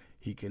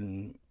 He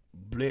can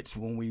blitz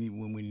when we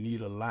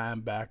need a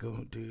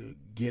linebacker to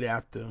get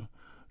after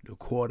the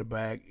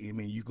quarterback. I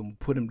mean, you can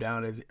put him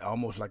down as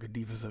almost like a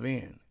defensive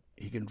end.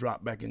 He can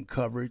drop back in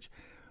coverage.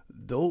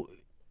 Though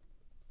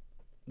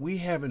we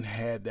haven't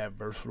had that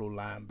versatile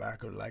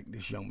linebacker like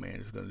this young man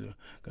is gonna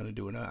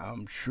do, and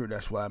I'm sure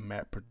that's why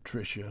Matt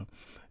Patricia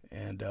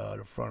and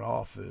the front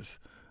office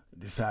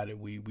decided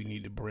we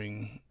need to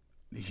bring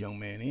this young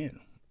man in,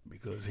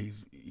 because he's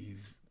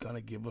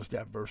gonna give us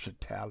that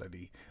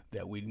versatility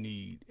that we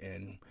need.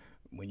 And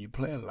when you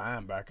play a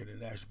linebacker in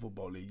the National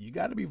Football League, you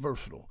got to be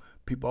versatile.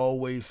 People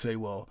always say,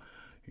 well,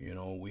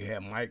 we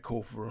had Mike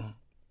Cofer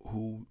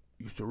who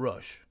used to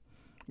rush,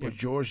 but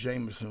George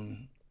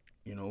Jameson,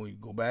 you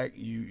go back,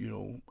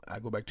 I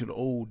go back to the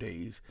old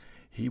days.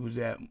 He was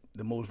the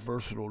most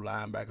versatile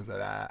linebackers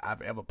that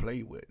I've ever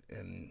played with,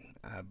 and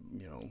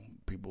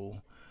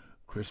people.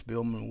 Chris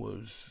Spielman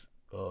was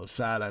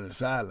sideline to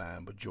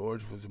sideline, but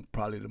George was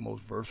probably the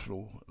most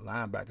versatile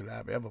linebacker that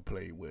I've ever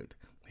played with.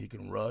 He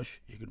can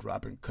rush, he can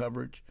drop in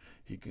coverage,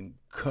 he can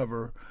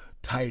cover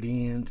tight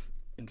ends,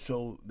 and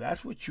so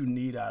that's what you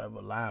need out of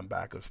a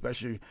linebacker,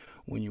 especially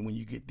when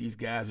you get these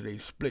guys that they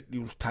split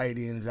these tight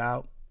ends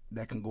out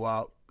that can go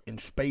out in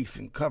space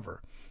and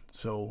cover.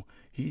 So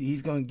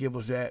he's going to give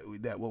us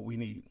that what we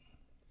need.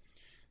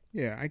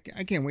 Yeah,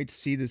 I can't wait to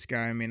see this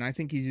guy. I mean, I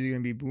think he's either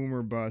going to be boom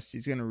or bust.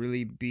 He's going to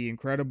really be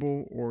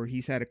incredible, or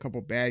he's had a couple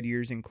bad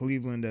years in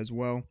Cleveland as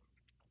well.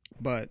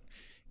 But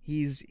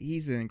he's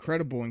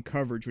incredible in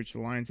coverage, which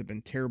the Lions have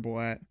been terrible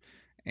at.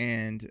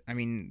 And, I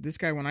mean, this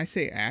guy, when I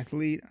say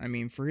athlete, I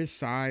mean, for his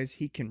size,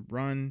 he can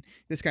run.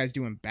 This guy's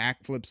doing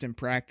backflips in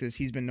practice.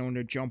 He's been known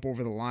to jump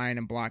over the line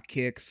and block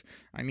kicks.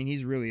 I mean,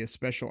 he's really a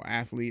special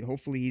athlete.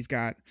 Hopefully he's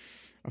got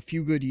a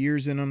few good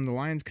years in him. The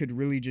Lions could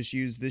really just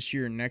use this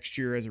year and next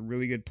year as a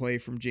really good play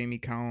from Jamie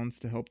Collins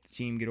to help the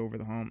team get over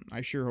the hump.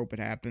 I sure hope it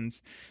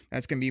happens.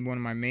 That's going to be one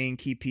of my main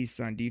key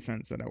pieces on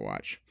defense that I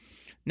watch.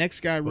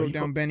 Next guy I wrote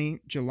down, Benny,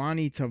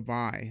 Jahlani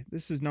Tavai.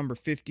 This is number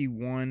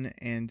 51,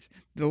 and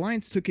the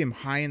Lions took him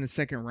high in the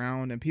second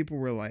round, and people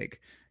were like,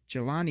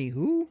 Jahlani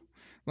who?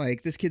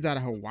 Like, this kid's out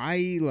of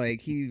Hawaii. Like,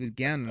 he,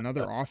 again,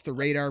 another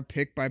off-the-radar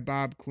pick by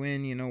Bob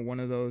Quinn, one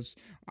of those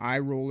eye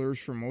rollers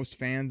for most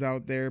fans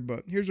out there.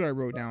 But here's what I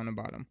wrote down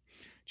about him.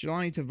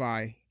 Jahlani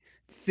Tavai,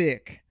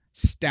 thick,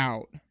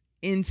 stout,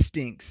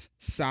 instincts,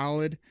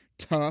 solid,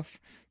 tough,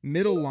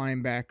 middle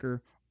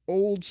linebacker,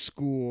 old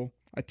school,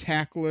 a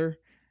tackler,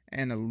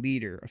 and a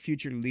leader, a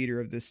future leader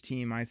of this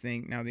team, I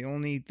think. Now, the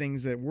only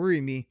things that worry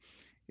me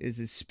is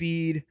his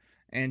speed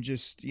and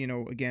just,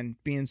 again,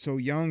 being so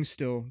young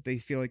still, they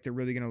feel like they're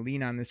really going to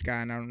lean on this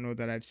guy, and I don't know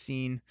that I've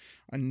seen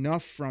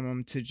enough from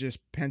him to just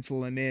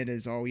pencil him in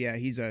as, oh, yeah,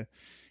 he's a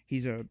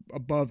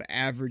above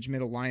average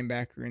middle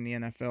linebacker in the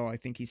NFL. I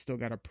think he's still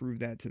got to prove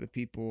that to the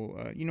people.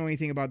 You know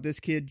anything about this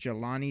kid,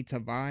 Jahlani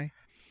Tavai?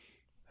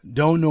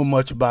 Don't know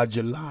much about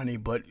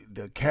Jahlani, but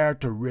the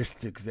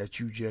characteristics that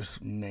you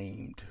just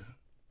named,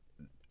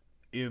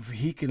 if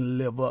he can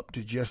live up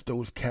to just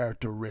those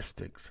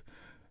characteristics,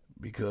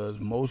 because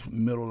most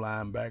middle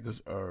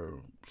linebackers are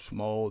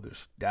small, they're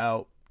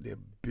stout, they're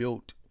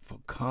built for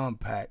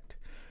compact,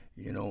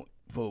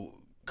 for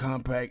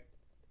compact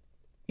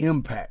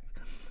impact.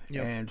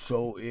 Yep. And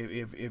so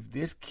if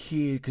this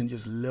kid can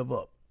just live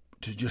up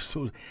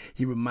to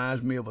he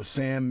reminds me of a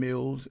Sam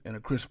Mills and a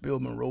Chris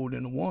Spielman rolled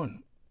into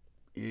one.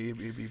 If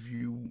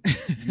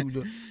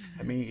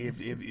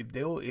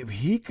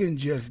he can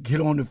just get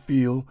on the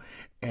field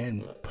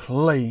and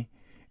play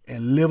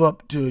and live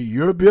up to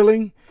your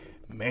billing,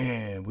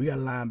 man, we got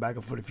a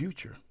linebacker for the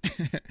future.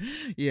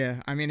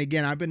 Yeah, I mean,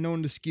 again, I've been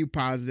known to skew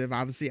positive.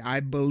 Obviously,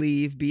 I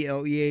believe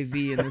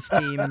BLEAV in this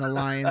team and the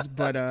Lions,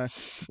 but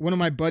one of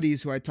my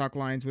buddies who I talk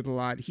Lions with a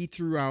lot, he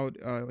threw out,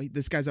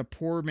 this guy's a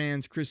poor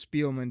man's Chris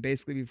Spielman,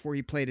 basically before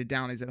he played it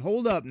down. He said,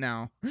 hold up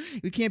now.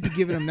 We can't be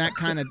giving him that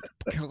kind of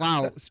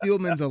clout.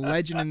 Spielman's a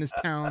legend in this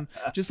town,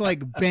 just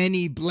like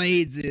Benny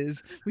Blades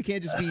is. We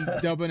can't just be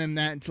dubbing him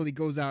that until he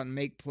goes out and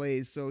make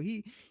plays. So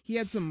he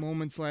had some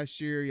moments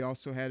last year. He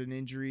also had an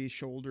injury,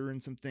 shoulder,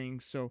 and some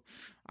things. So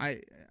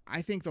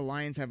I think the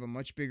Lions have a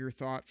much bigger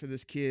thought for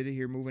this kid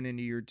here moving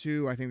into year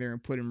two. I think they're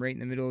going to put him right in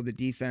the middle of the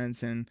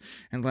defense and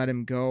let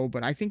him go.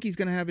 But I think he's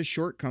going to have his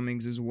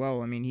shortcomings as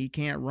well. I mean, he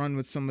can't run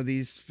with some of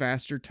these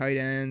faster tight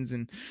ends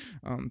and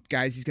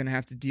guys he's going to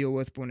have to deal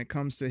with. But when it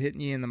comes to hitting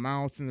you in the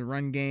mouth in the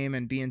run game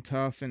and being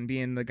tough and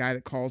being the guy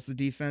that calls the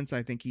defense,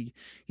 I think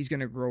he's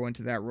going to grow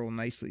into that role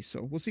nicely.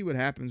 So we'll see what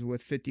happens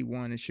with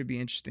 51. It should be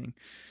interesting.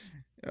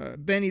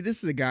 Benny,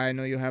 this is a guy I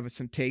know you'll have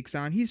some takes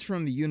on. He's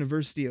from the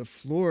University of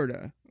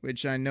Florida,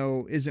 which I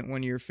know isn't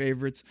one of your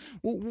favorites.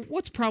 Well,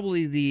 what's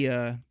probably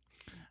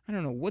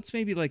what's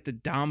maybe like the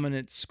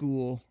dominant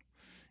school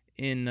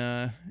in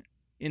the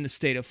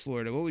state of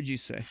Florida? What would you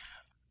say?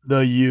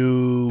 The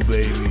U,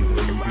 baby.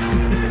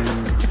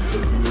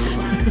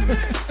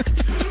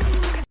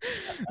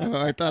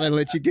 I thought I'd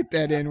let you get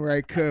that in where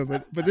I could,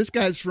 but this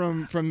guy's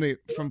from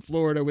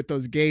Florida with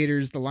those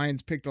Gators. The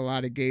Lions picked a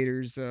lot of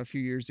Gators a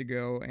few years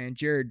ago, and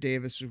Jared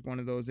Davis was one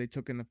of those they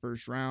took in the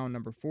first round,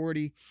 number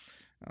 40.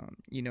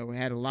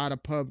 Had a lot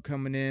of pub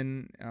coming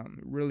in,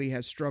 really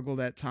has struggled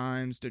at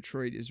times.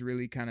 Detroit is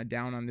really kind of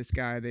down on this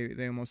guy.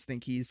 They almost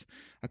think he's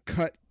a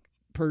cut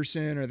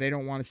person, or they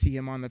don't want to see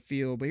him on the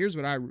field. But here's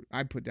what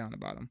I put down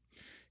about him: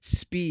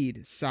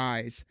 speed,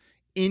 size,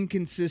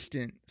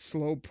 inconsistent,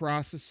 slow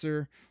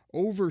processor,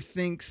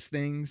 overthinks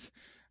things.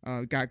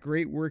 Got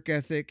great work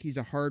ethic. He's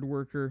a hard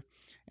worker.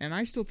 And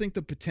I still think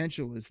the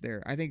potential is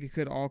there. I think it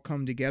could all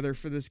come together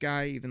for this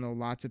guy, even though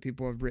lots of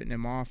people have written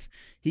him off.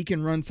 He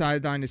can run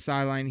sideline to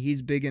sideline.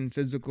 He's big and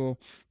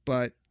physical,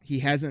 but he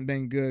hasn't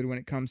been good when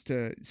it comes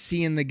to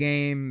seeing the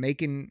game,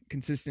 making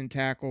consistent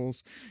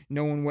tackles,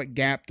 knowing what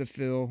gap to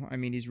fill. I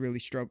mean, he's really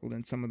struggled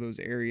in some of those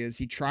areas.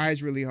 He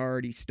tries really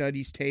hard. He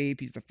studies tape.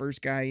 He's the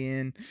first guy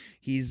in.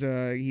 He's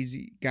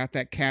got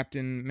that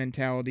captain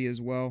mentality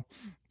as well,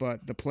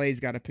 but the play's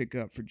got to pick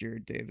up for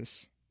Jared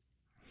Davis.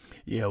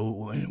 Yeah,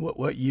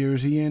 what year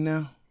is he in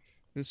now?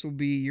 This will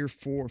be year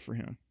 4 for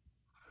him.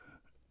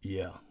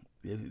 Yeah,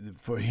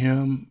 for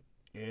him,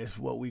 it's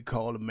what we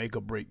call a make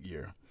or break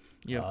year.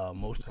 Yeah.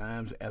 Most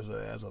times, as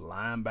a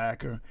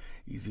linebacker,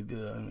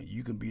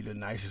 you can be the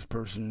nicest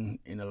person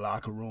in the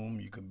locker room,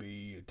 you can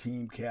be a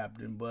team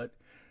captain, but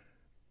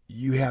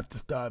you have to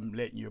start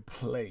letting your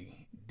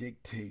play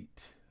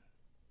dictate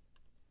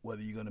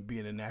whether you're going to be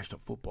in the National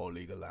Football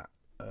League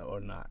or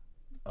not.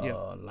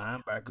 Yeah.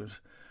 Linebackers,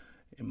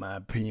 in my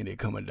opinion, they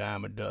come a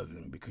dime a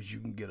dozen because you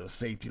can get a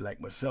safety like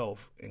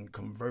myself and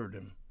convert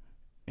him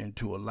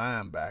into a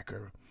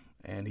linebacker,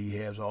 and he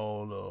has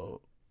all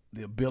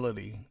the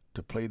ability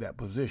to play that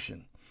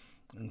position.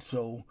 And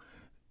so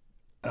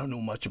I don't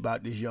know much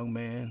about this young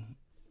man,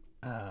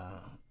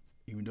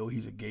 even though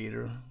he's a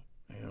Gator.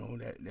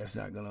 That's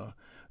not gonna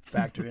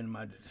factor in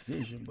my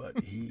decision,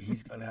 but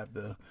he's gonna have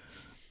to,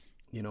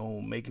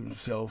 make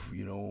himself,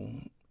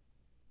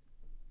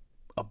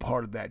 a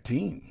part of that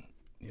team.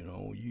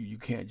 You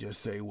can't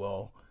just say,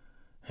 well,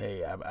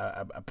 hey,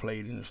 I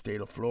played in the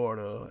state of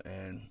Florida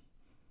and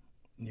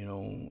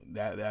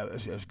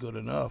that's good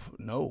enough.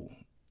 No,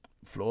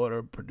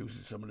 Florida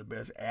produces some of the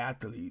best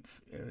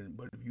athletes,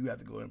 but if you have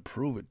to go and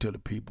prove it to the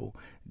people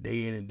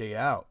day in and day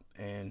out,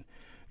 and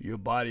your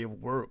body of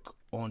work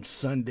on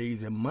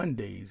Sundays and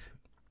Mondays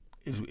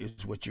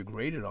is what you're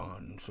graded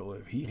on. So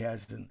if he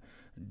hasn't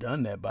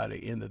done that by the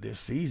end of this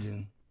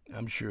season,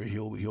 I'm sure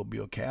he'll be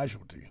a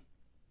casualty.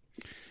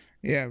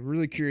 Yeah,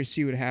 really curious to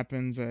see what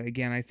happens.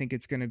 Again, I think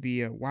it's going to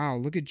be wow,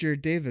 look at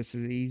Jared Davis.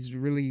 He's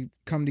really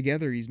come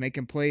together. He's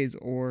making plays.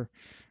 Or,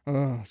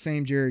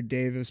 same Jared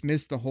Davis.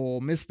 Missed the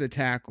hole, missed the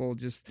tackle,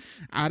 just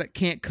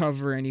can't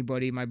cover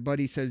anybody. My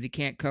buddy says he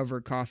can't cover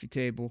a coffee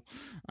table.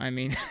 I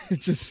mean,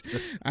 it's just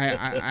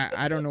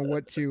I don't know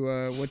what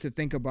to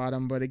think about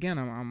him. But again,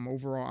 I'm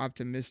overall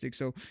optimistic.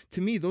 So to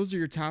me, those are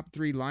your top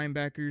 3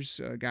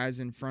 linebackers, guys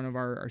in front of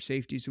our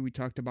safeties who we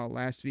talked about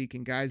last week,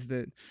 and guys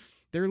that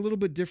they're a little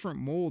bit different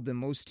mold than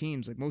most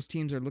teams. Like most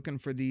teams are looking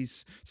for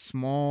these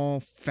small,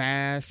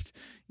 fast,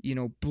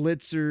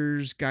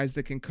 blitzers, guys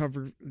that can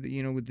cover,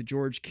 with the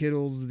George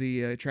Kittles,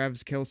 the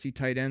Travis Kelce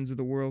tight ends of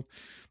the world.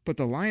 But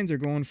the Lions are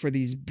going for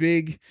these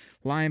big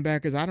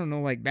linebackers. I don't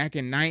know, like back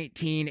in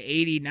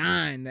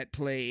 1989 that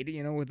played,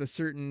 with a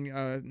certain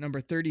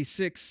number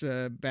 36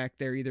 back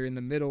there, either in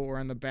the middle or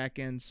on the back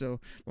end. So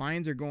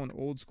Lions are going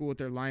old school with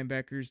their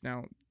linebackers.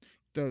 Now,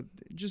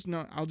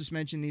 I'll just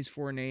mention these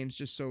 4 names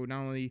just so not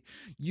only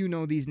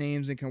these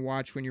names and can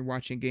watch when you're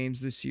watching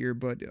games this year,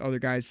 but other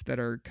guys that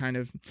are kind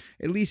of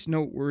at least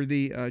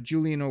noteworthy.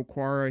 Julian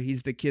Okwara,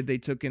 he's the kid they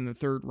took in the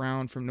 3rd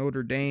round from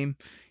Notre Dame.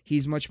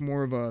 He's much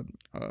more of a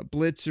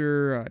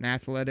blitzer, an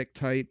athletic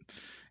type.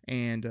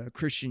 And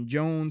Christian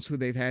Jones, who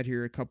they've had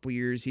here a couple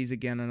years, he's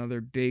again another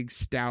big,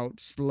 stout,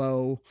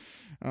 slow,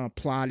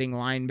 plodding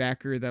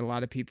linebacker that a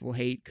lot of people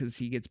hate because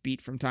he gets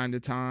beat from time to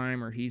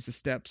time or he's a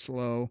step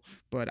slow.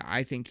 But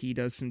I think he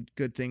does some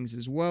good things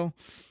as well.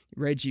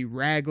 Reggie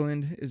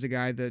Ragland is a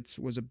guy that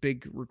was a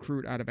big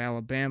recruit out of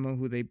Alabama,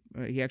 who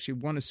he actually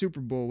won a Super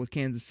Bowl with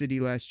Kansas City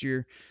last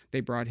year.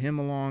 They brought him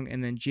along.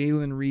 And then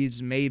Jalen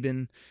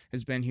Reeves-Maybin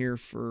has been here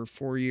for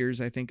 4 years,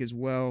 I think, as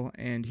well.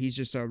 And he's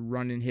just a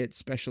run and hit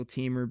special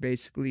teamer,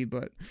 basically,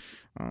 but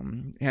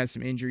has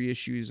some injury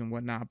issues and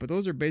whatnot. But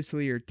those are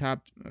basically your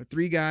top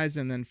 3 guys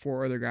and then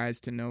 4 other guys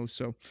to know.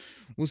 So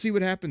we'll see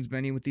what happens,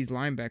 Benny, with these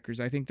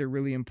linebackers. I think they're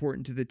really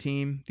important to the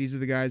team. These are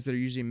the guys that are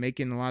usually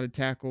making a lot of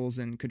tackles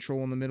and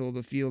controlling the middle of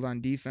the field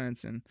on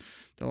defense, and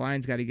the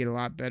Lions got to get a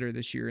lot better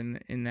this year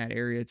in that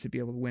area to be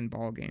able to win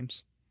ball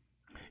games.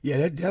 Yeah,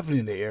 that's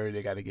definitely the area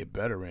they got to get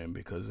better in,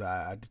 because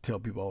I tell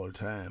people all the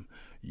time,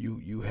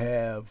 you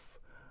have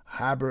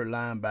hybrid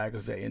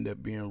linebackers that end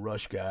up being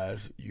rush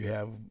guys. You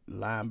have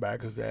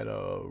linebackers that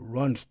are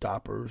run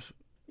stoppers.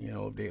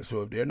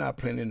 If they're not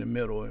playing in the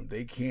middle, and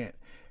they can't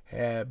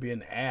be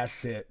an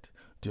asset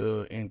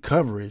in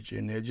coverage,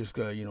 and they're just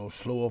gonna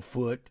slow a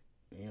foot,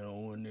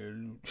 and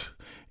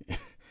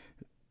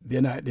they're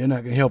not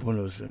gonna help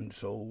us, and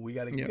so we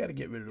gotta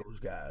get rid of those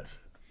guys.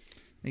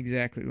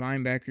 Exactly.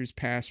 Linebackers,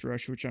 pass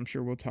rush, which I'm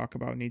sure we'll talk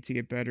about, need to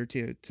get better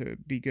to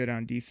be good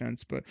on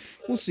defense, but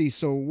we'll see.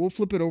 So we'll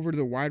flip it over to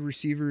the wide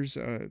receivers.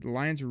 The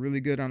Lions were really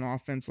good on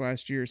offense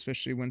last year,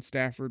 especially when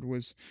Stafford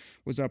was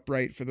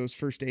upright for those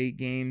first 8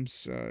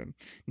 games.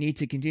 Need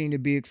to continue to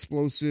be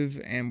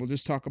explosive, and we'll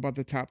just talk about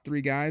the top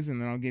 3 guys,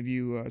 and then I'll give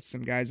you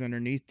some guys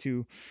underneath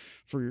to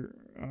for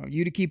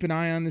you to keep an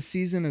eye on this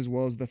season, as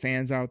well as the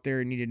fans out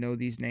there need to know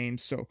these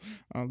names. So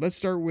let's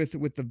start with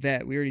the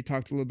vet. We already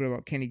talked a little bit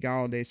about Kenny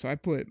Golladay, so I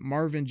put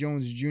Marvin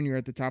Jones Jr.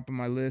 at the top of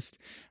my list.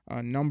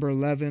 Number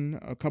 11.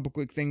 A couple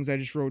quick things I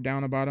just wrote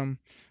down about him: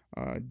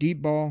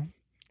 deep ball,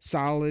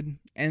 solid,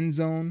 end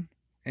zone,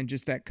 and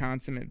just that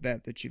consummate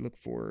vet that you look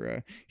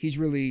for. He's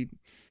really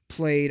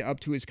played up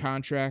to his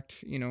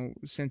contract,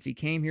 since he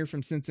came here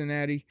from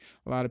Cincinnati.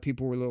 A lot of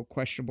people were a little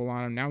questionable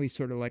on him. Now he's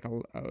sort of like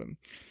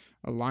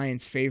a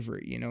Lions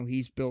favorite.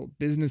 He's built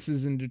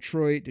businesses in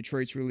Detroit.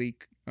 Detroit's really,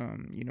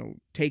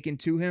 taken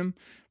to him,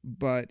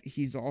 but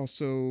he's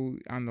also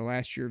on the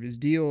last year of his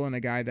deal and a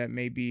guy that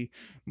may be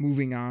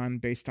moving on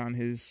based on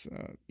his,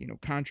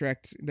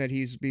 contract that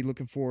he's be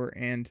looking for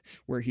and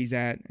where he's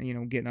at,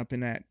 getting up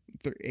in that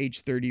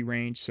age 30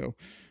 range. So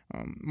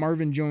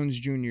Marvin Jones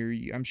Jr.,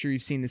 I'm sure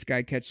you've seen this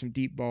guy catch some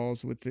deep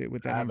balls with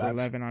that number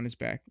 11 on his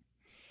back.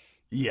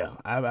 Yeah,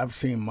 I've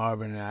seen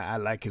Marvin, and I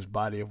like his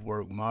body of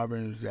work.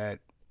 Marvin's that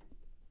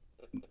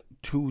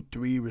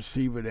 2-3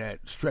 receiver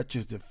that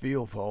stretches the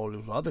field for all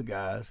those other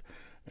guys,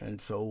 and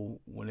so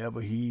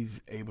whenever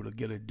he's able to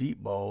get a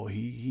deep ball,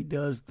 he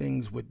does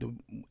things with the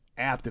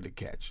after the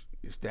catch.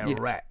 It's that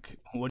rack.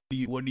 What are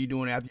you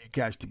doing after you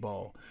catch the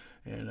ball?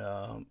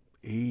 And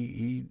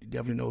he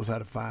definitely knows how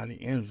to find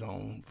the end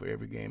zone for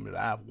every game that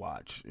I've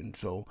watched, and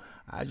so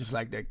I just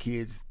like that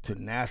kid's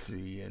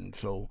tenacity, and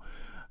so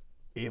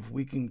if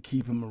we can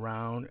keep him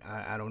around,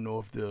 I don't know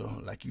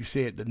if like you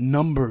said, the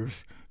numbers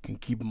can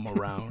keep him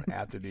around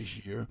after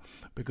this year,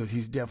 because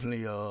he's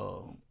definitely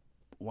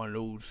one of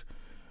those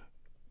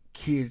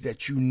kids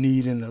that you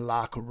need in the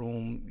locker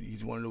room.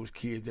 He's one of those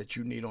kids that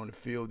you need on the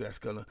field that's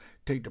going to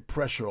take the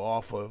pressure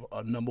off of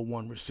a number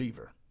one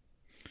receiver.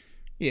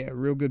 Yeah,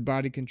 real good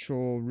body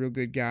control, real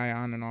good guy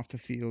on and off the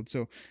field.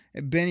 So,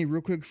 Benny,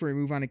 real quick before we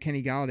move on to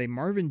Kenny Golladay,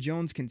 Marvin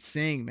Jones can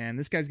sing, man.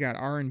 This guy's got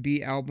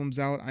R&B albums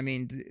out. I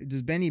mean,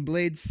 does Benny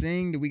Blades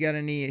sing? Do we got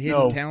any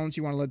hidden talents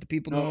you want to let the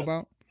people know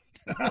about?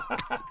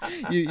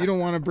 You don't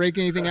want to break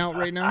anything out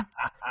right now?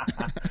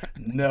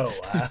 No,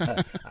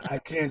 I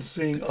can't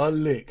sing a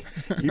lick.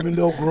 Even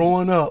though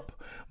growing up,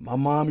 my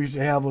mom used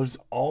to have us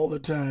all the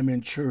time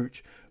in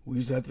church. We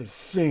used to have to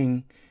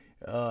sing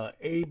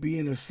A, B,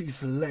 and a C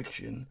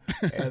selection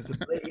as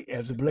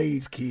the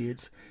Blades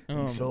kids.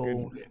 Oh,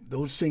 so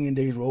those singing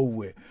days were over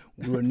with.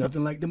 We were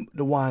nothing like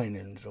the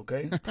Winans,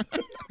 okay?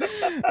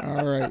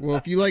 All right. Well,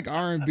 if you like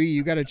R&B,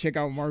 you got to check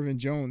out Marvin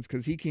Jones,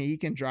 because he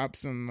can drop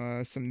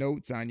some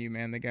notes on you,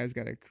 man. The guy's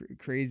got a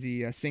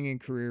crazy singing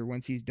career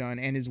once he's done.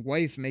 And his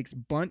wife makes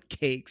bunt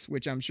cakes,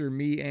 which I'm sure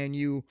me and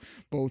you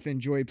both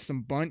enjoy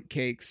some bunt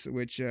cakes,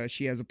 which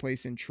she has a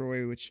place in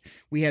Troy, which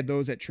we had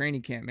those at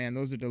training camp, man.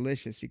 Those are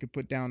delicious. You could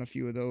put down a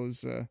few of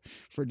those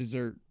for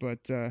dessert. But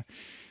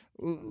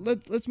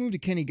let's move to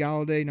Kenny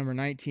Golladay, number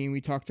 19. We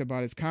talked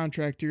about his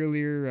contract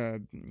earlier.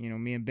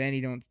 Me and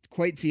Benny don't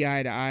quite see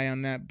eye to eye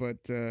on that,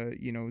 but this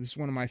is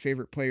one of my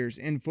favorite players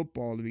in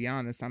football, to be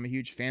honest. I'm a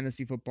huge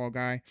fantasy football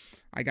guy.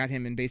 I got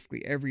him in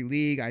basically every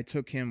league. I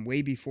took him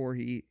way before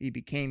he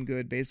became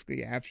good,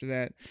 basically after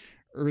that.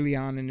 Early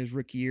on in his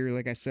rookie year,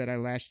 like I said, I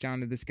latched on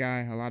to this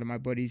guy. A lot of my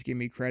buddies give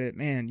me credit.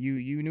 Man,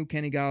 you knew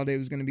Kenny Golladay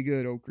was going to be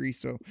good, Oakrey.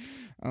 So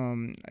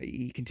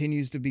he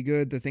continues to be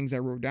good. The things I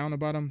wrote down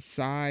about him: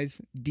 size,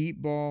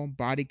 deep ball,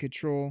 body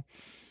control,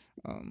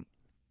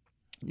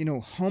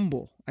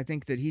 humble. I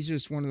think that he's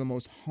just one of the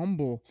most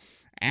humble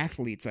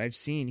athletes I've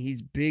seen.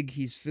 He's big,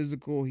 he's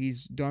physical,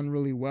 he's done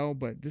really well,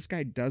 but this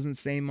guy doesn't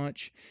say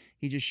much.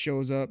 He just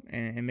shows up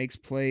and makes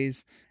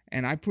plays.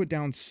 And I put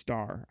down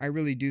star. I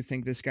really do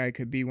think this guy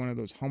could be one of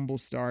those humble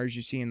stars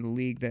you see in the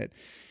league that,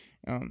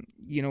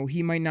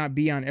 he might not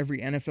be on every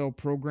NFL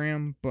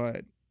program,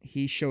 but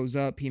he shows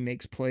up, he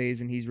makes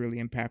plays, and he's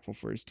really impactful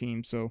for his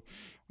team. So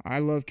I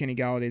love Kenny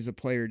Golladay as a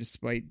player,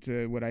 despite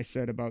what I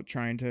said about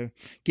trying to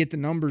get the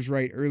numbers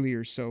right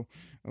earlier. So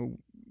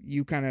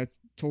you kind of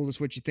told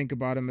us what you think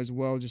about him as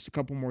well. Just a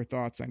couple more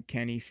thoughts on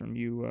Kenny from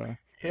you.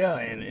 Yeah,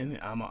 and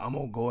I'm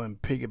going to go and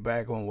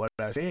piggyback on what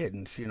I said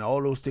and seeing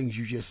all those things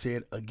you just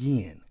said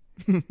again.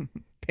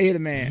 Pay the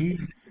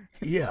man.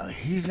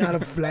 He's not a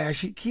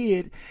flashy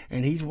kid,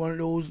 and he's one of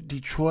those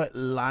Detroit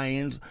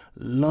Lions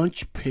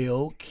lunch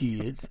pail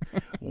kids.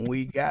 When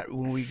we got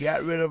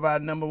rid of our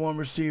number one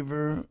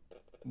receiver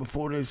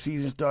before the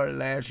season started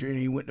last year and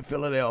he went to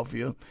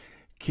Philadelphia,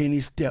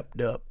 Kenny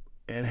stepped up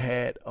and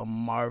had a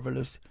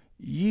marvelous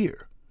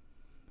year.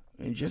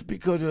 And just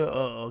because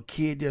a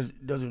kid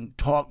just doesn't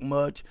talk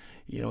much,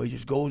 he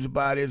just goes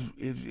about his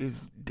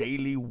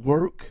daily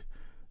work,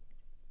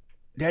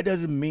 that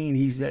doesn't mean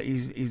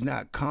he's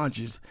not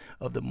conscious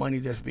of the money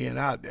that's being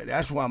out there.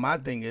 That's why my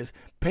thing is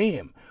pay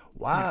him.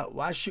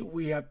 Why should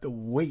we have to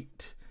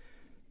wait?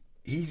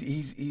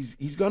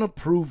 He's gonna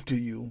prove to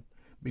you,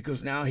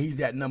 because now he's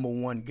that number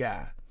one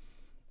guy.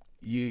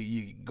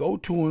 You go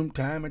to him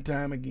time and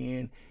time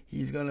again.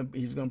 He's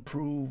gonna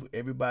prove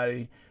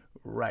everybody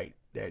right.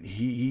 that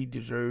he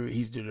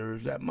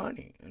deserves that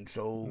money. And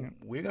so Yeah.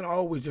 we're gonna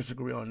always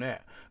disagree on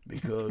that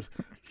because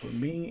for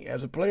me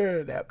as a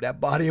player,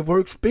 that body of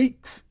work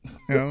speaks.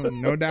 No,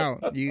 no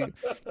doubt. You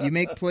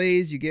make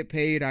plays, you get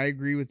paid. I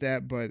agree with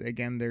that, but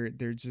again,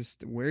 they're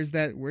just where's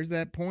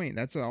that point?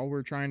 That's all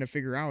we're trying to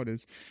figure out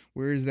is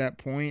where is that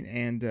point?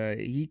 And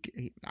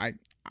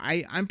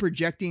I'm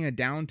projecting a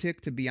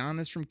downtick, to be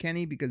honest, from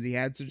Kenny because he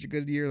had such a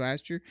good year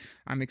last year.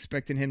 I'm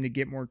expecting him to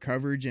get more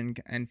coverage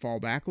and fall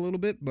back a little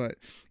bit. But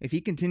if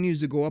he continues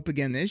to go up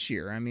again this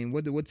year, I mean,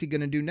 what's he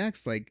gonna do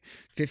next? Like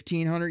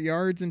 1,500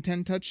 yards and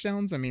 10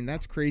 touchdowns? I mean,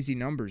 that's crazy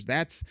numbers.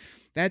 That's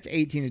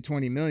 18 to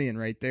 20 million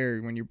right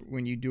there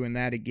when you're doing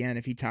that again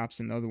if he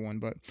tops another one.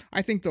 But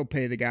I think they'll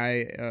pay the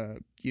guy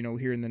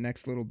here in the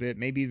next little bit,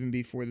 maybe even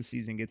before the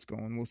season gets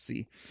going. We'll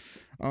see.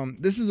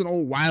 This is an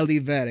old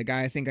Wildy vet, a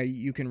guy I think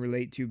you can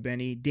relate to,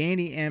 Benny.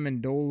 Danny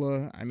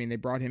Amendola. I mean, they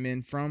brought him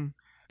in from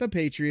the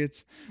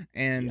Patriots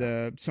and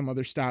Yeah. some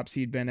other stops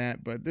he'd been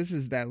at, but this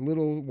is that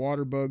little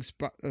water bug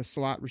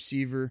slot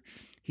receiver.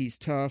 He's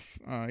tough.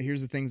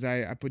 Here's the things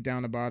I put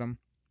down about him: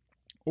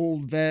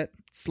 old vet,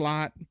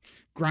 slot,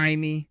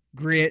 grimy,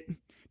 grit,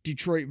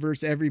 Detroit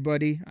versus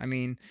everybody. I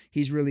mean,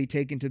 he's really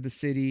taken to the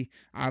city.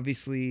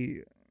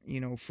 Obviously,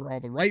 for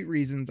all the right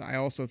reasons. I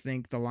also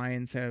think the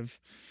Lions have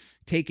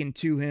taken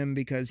to him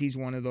because he's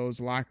one of those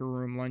locker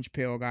room lunch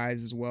pail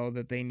guys as well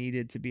that they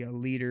needed to be a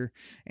leader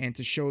and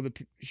to show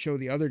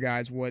the other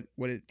guys what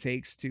it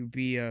takes to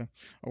be a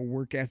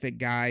work ethic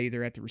guy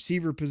either at the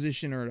receiver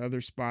position or at other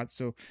spots.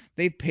 So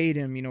they've paid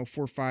him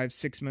 4, 5,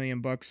 $6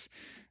 million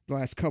the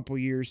last couple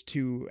years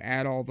to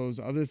add all those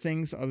other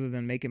things other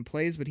than making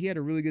plays, but he had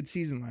a really good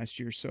season last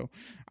year. So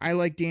I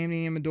like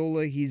Danny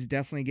Amendola. He's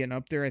definitely getting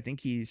up there. I think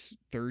he's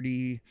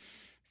 30.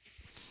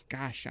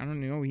 Gosh, I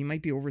don't know. He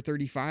might be over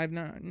 35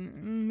 now.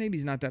 Maybe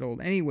he's not that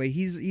old. Anyway,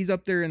 he's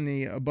up there in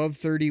the above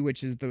 30,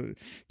 which is the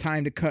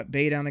time to cut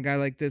bait on a guy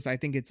like this. I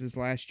think it's his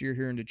last year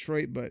here in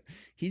Detroit, but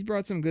he's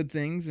brought some good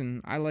things,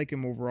 and I like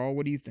him overall.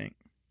 What do you think?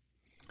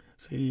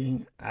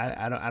 See,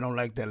 I don't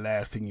like that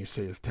last thing you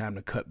say. It's time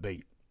to cut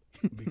bait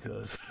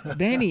because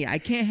Benny, I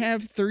can't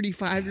have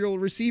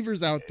 35-year-old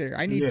receivers out there.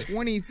 I need listen,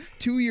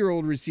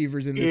 22-year-old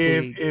receivers in this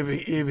if league.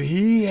 if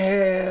he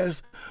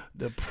has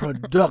the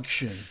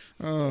production,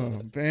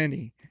 Oh,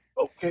 Benny.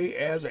 okay,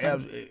 as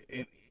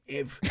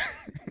if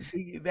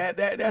see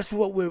that's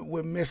what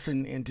we're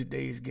missing in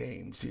today's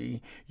game.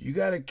 See, you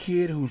got a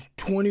kid who's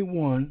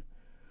 21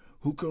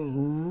 who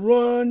can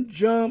run,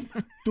 jump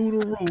through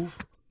the roof,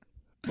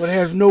 but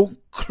has no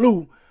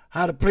clue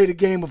how to play the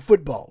game of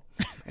football.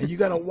 And you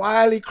got a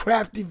wily,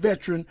 crafty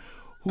veteran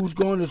who's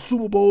gone to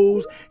Super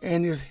Bowls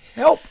and has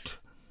helped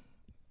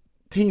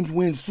teams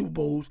win Super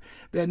Bowls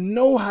that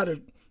know how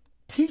to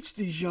teach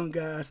these young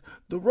guys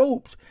the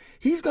ropes.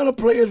 He's going to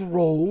play his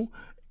role,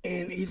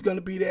 and he's going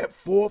to be that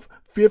fourth,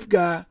 fifth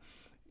guy,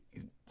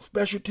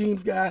 special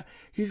teams guy.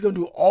 He's going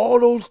to do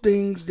all those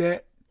things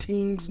that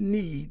teams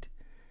need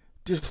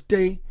to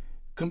stay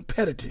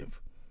competitive.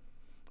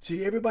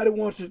 See, everybody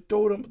wants to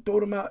throw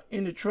them out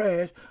in the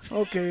trash.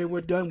 Okay, we're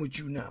done with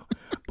you now.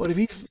 But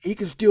if he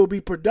can still be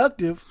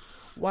productive,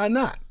 why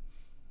not?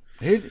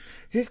 His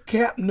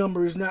cap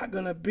number is not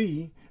gonna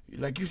be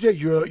like you said.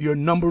 You're a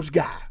numbers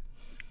guy.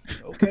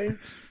 Okay,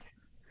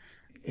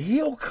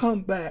 he'll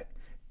come back.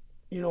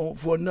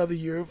 For another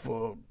year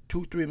for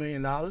 $2, $3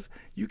 million.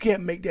 You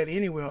can't make that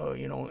anywhere.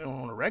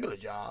 On a regular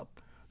job.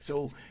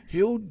 So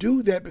he'll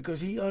do that because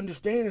he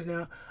understands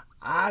now.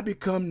 I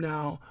become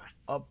now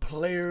a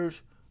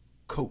player's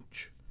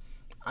coach.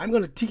 I'm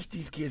going to teach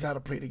these kids how to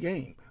play the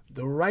game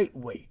the right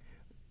way.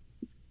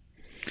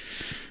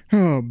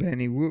 Oh,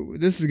 Benny,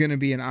 this is going to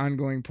be an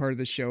ongoing part of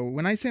the show.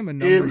 When I say I'm a It,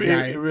 number it, it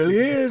guy, really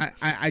is.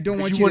 I don't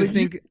Because want you you want to to.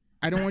 think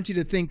I don't want you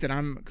to think that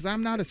because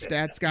I'm not a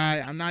stats guy.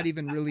 I'm not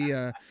even really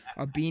a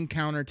bean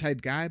counter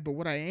type guy. But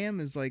what I am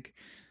is like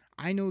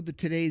I know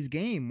today's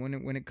game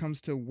when it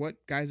comes to what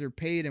guys are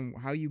paid and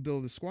how you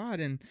build a squad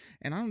and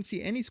I don't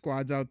see any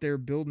squads out there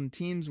building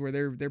teams where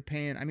they're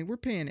paying. I mean, we're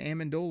paying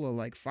Amendola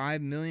like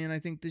 5 million I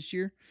think this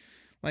year.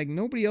 Like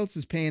nobody else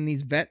is paying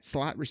these vet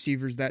slot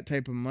receivers that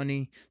type of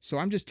money. So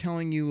I'm just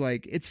telling you,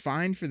 like, it's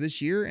fine for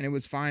this year and it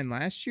was fine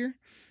last year,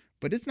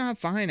 but it's not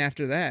fine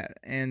after that.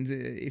 And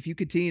if you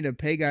continue to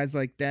pay guys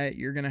like that,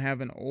 you're going to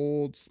have an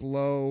old,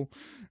 slow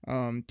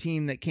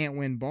team that can't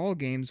win ball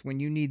games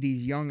when you need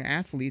these young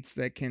athletes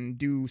that can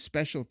do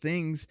special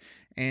things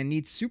and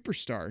need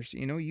superstars.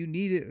 You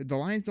need it. The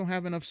Lions don't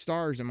have enough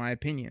stars, in my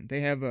opinion. They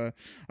have a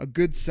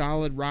good,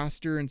 solid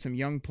roster and some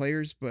young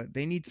players, but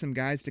they need some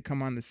guys to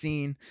come on the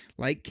scene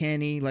like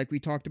Kenny, like we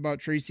talked about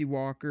Tracy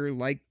Walker,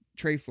 like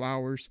Trey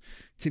Flowers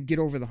to get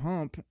over the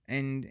hump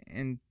and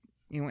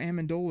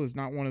Amendola is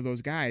not one of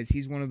those guys.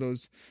 He's one of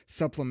those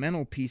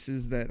supplemental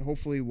pieces that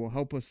hopefully will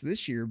help us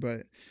this year.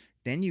 But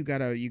then you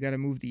gotta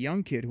move the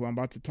young kid who I'm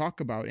about to talk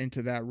about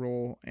into that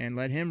role and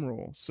let him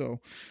roll. So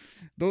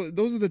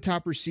those are the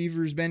top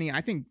receivers, Benny.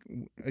 I think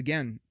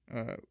again,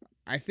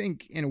 I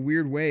think in a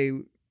weird way,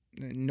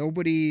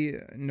 nobody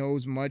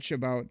knows much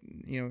about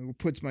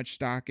puts much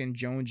stock in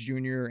Jones Jr.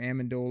 or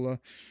Amendola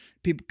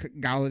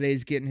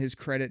Galladay's getting his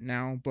credit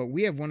now, but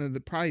we have one of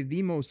probably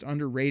the most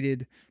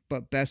underrated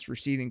but best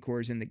receiving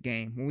cores in the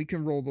game. When we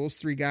can roll those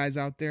three guys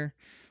out there,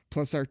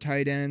 plus our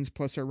tight ends,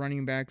 plus our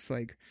running backs,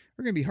 like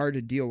we're going to be hard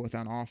to deal with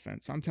on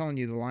offense. I'm telling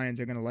you, the Lions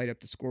are going to light up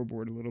the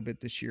scoreboard a little bit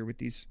this year with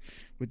these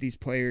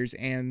players,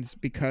 and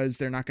because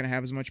they're not going to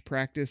have as much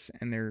practice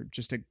and they're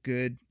just a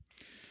good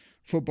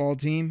football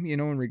team,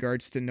 in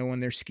regards to knowing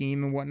their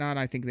scheme and whatnot,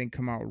 I think they can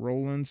come out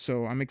rolling.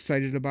 So I'm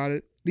excited about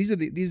it. These are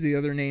the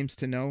other names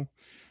to know.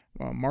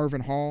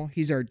 Marvin Hall,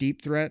 he's our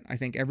deep threat. I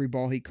think every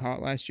ball he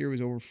caught last year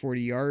was over 40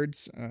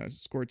 yards,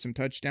 scored some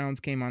touchdowns,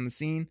 came on the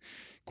scene.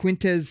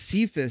 Quintez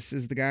Cephas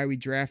is the guy we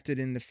drafted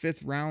in the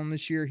 5th round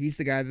this year. He's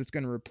the guy that's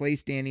going to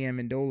replace Danny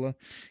Amendola.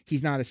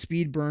 He's not a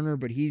speed burner,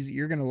 but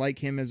you're going to like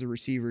him as a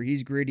receiver.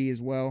 He's gritty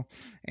as well,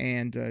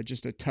 and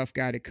just a tough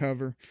guy to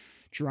cover.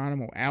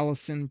 Geronimo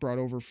Allison, brought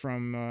over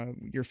from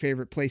your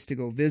favorite place to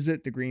go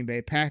visit, the Green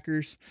Bay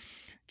Packers.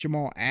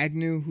 Jamal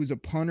Agnew, who's a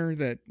punt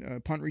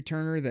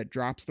returner that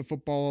drops the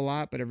football a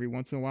lot, but every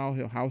once in a while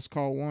he'll house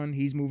call one.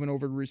 He's moving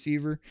over to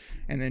receiver.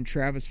 And then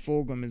Travis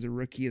Fulgham is a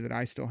rookie that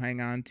I still hang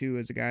on to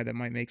as a guy that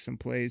might make some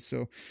plays.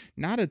 So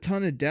not a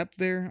ton of depth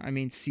there. I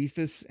mean,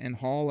 Cephas and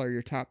Hall are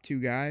your top 2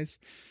 guys.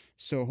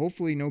 So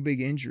hopefully no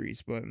big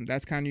injuries, but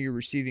that's kind of your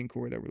receiving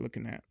core that we're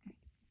looking at.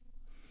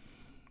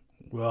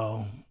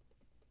 Well,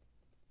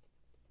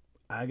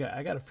 I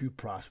got a few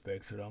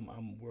prospects that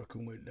I'm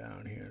working with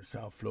down here in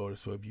South Florida.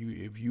 So if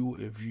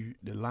you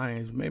the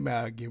Lions, maybe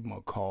I'll give them a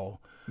call.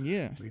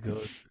 Yeah.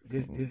 Because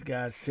this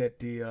guy set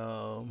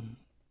the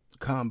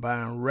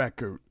combine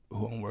record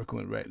who I'm working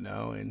with right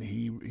now, and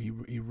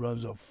he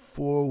runs a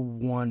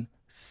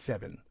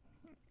 4.17.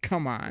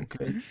 Come on.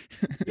 Okay.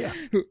 Yeah.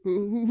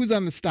 Who's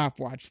on the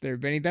stopwatch there,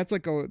 Benny? That's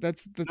like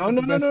that's the no,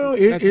 best. No.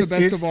 That's the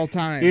best of all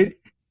time.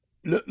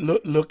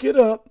 Look it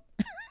up.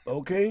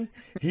 Okay.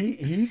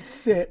 He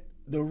set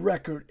the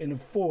record in the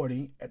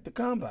 40 at the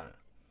combine.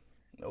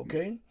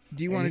 Okay.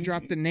 Do you want to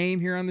drop the name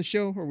here on the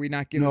show, or are we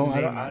not giving the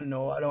name?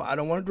 No, I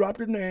don't want to drop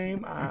the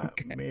name.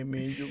 Okay. Me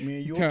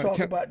and you will talk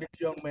about this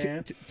young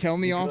man. Tell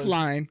me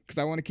offline, because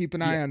I want to keep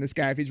an eye on this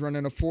guy if he's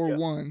running a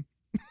 4.1.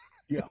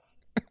 Yeah.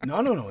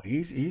 No.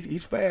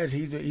 He's fast.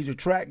 He's a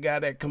track guy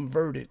that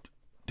converted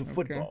to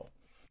football.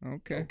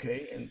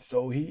 Okay. And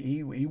so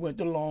he went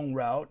the long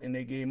route, and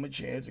they gave him a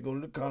chance to go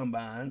to the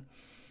combine.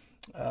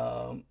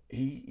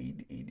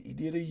 He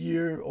did a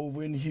year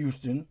over in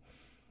Houston,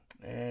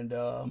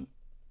 and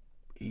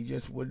he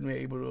just wasn't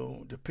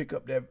able to pick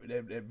up that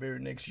very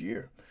next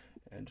year.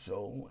 And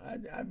so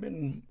I've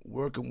been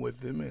working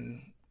with him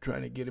and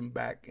trying to get him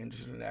back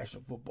into the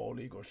National Football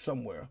League or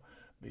somewhere,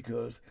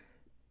 because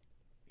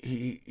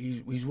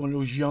he's one of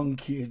those young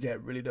kids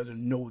that really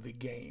doesn't know the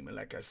game. And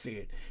like I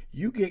said,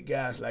 you get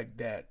guys like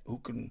that who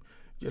can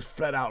just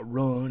flat out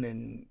run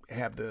and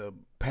have the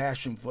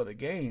passion for the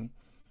game,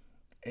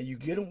 and you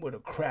get him with a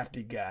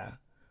crafty guy,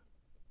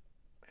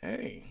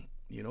 hey,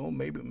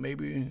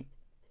 maybe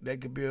that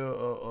could be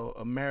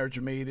a marriage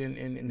made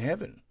in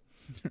heaven.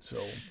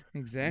 So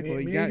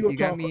exactly, you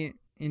got me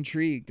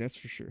intrigued. That's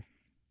for sure.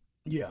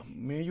 Yeah,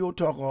 me and you'll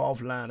talk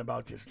offline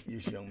about this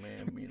young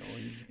man.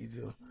 He's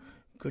a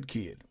good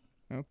kid.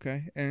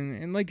 Okay,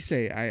 and like you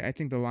say, I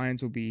think the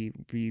Lions will be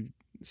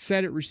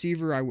set at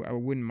receiver. I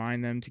wouldn't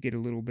mind them to get a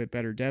little bit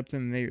better depth,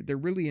 and they're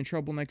really in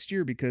trouble next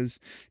year because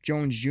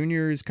Jones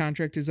Jr.'s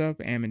contract is up,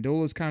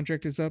 Amendola's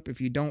contract is up.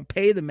 If you don't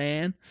pay the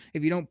man,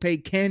 if you don't pay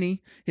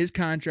Kenny, his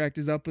contract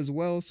is up as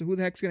well. So who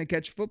the heck's going to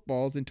catch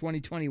footballs in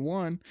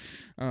 2021?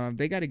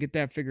 They got to get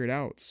that figured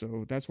out.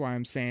 So that's why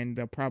I'm saying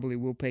they'll probably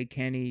will pay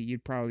Kenny.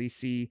 You'd probably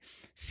see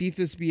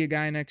Cephas be a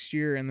guy next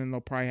year, and then they'll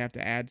probably have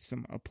to add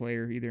a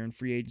player either in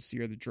free agency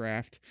or the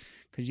draft,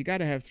 because you got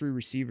to have 3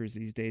 receivers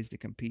these days to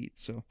compete.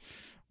 So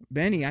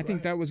Benny, I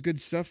think that was good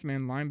stuff,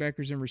 man.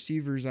 Linebackers and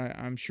receivers.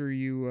 I'm sure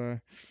you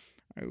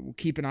will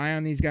keep an eye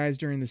on these guys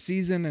during the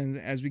season,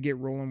 and as we get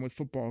rolling with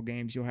football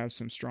games, you'll have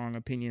some strong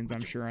opinions,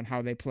 I'm sure, on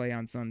how they play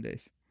on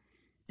Sundays.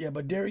 Yeah,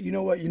 but Derek, you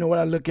know what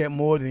I look at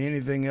more than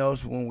anything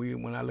else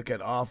when I look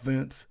at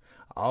offense?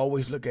 I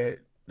always look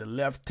at the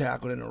left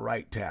tackle and the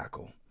right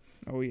tackle.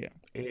 Oh yeah.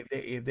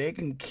 If they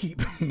can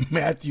keep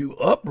Matthew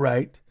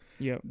upright,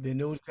 yep, then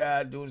those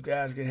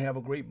guys can have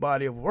a great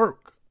body of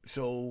work.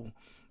 So,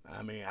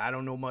 I mean, I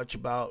don't know much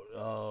about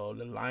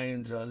the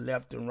Lions'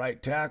 left and right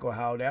tackle,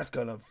 how that's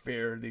going to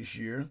fare this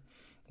year.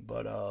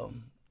 But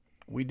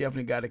we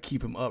definitely got to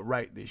keep him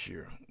upright this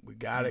year. We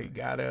got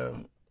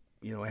to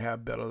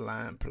have better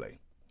line play.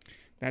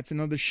 That's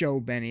another show,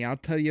 Benny. I'll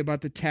tell you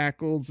about the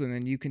tackles, and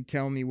then you can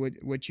tell me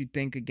what you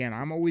think. Again,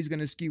 I'm always going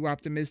to skew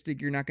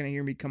optimistic. You're not going to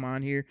hear me come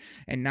on here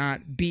and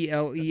not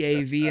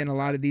BLEAV in a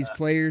lot of these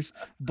players.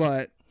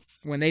 But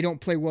when they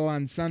don't play well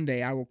on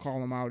Sunday, I will call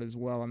them out as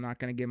well. I'm not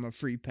going to give them a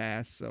free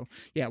pass. So,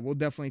 yeah, we'll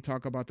definitely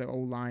talk about the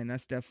O-line.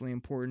 That's definitely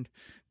important.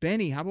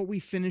 Benny, how about we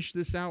finish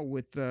this out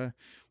with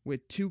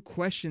 2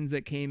 questions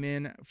that came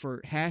in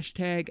for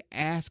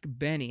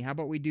 #AskBenny. How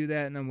about we do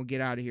that, and then we'll get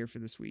out of here for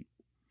this week.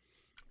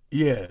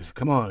 Yes,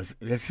 come on.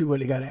 Let's see what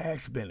they got to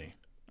ask Benny.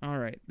 All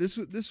right. This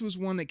was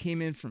one that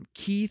came in from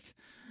Keith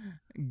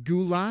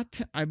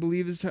Gulat, I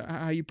believe is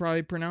how you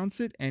probably pronounce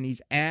it, and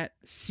he's at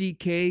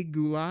CK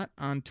Gulat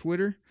on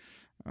Twitter.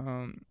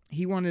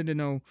 He wanted to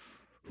know,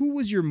 who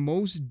was your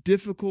most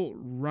difficult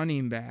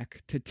running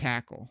back to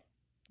tackle?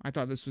 I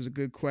thought this was a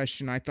good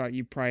question. I thought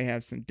you probably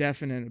have some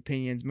definite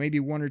opinions, maybe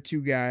one or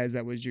two guys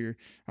that was your,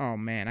 oh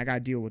man, I got to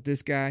deal with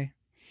this guy.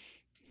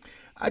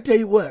 I tell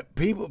you what,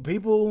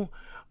 people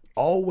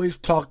always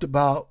talked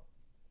about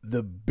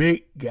the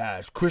big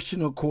guys,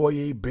 Christian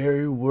Okoye,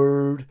 Barry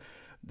Word,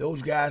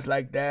 those guys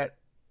like that.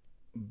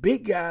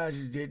 Big guys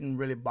didn't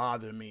really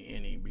bother me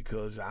any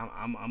because I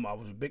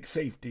was a big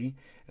safety,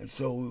 and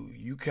so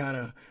you kind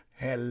of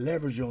had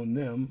leverage on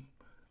them.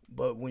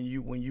 But when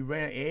you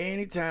ran,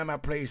 anytime I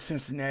played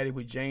Cincinnati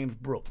with James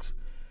Brooks,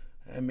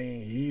 I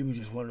mean, he was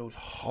just one of those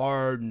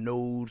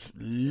hard-nosed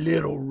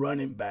little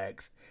running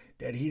backs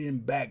that he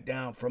didn't back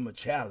down from a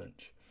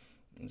challenge.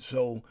 And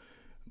so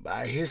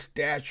by his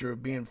stature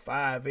being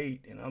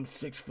 5'8" and I'm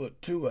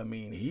 6'2", I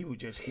mean, he would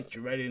just hit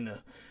you right in the.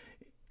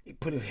 He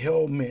put his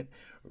helmet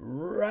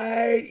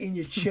right in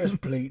your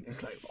chest plate.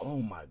 It's like,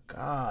 oh my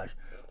gosh,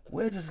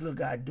 where's this little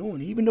guy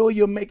doing? Even though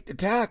you'll make the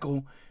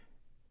tackle,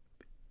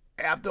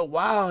 after a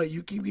while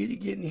you keep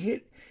getting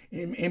hit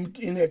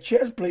in that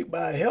chest plate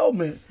by a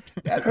helmet.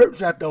 That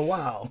hurts after a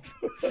while.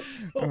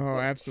 Oh,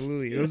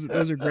 absolutely.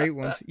 Those are great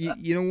ones.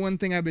 You know, one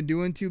thing I've been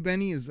doing too,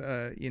 Benny, is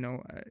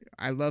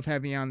I love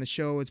having you on the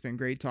show. It's been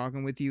great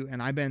talking with you,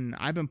 and I've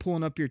been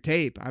pulling up your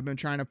tape. I've been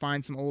trying to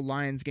find some old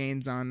Lions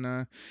games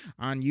on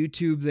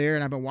YouTube there,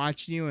 and I've been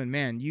watching you. And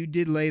man, you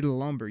did lay the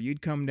lumber.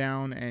 You'd come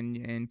down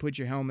and put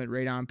your helmet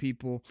right on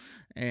people,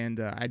 and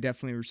I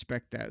definitely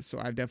respect that. So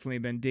I've definitely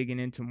been digging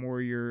into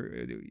more of your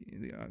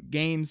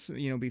games.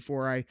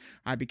 Before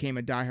I became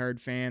a diehard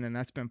fan, and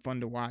that's been fun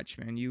to watch.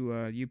 Man,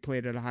 you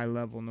played at a high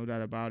level, no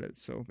doubt about it.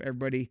 So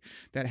everybody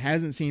that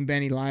hasn't seen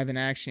Benny live in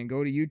action,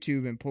 go to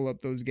YouTube and pull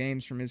up those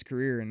games from his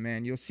career, and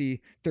man, you'll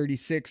see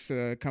 36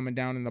 coming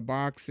down in the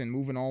box and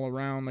moving all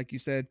around. Like you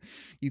said,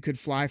 you could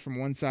fly from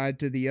one side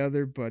to the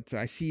other, but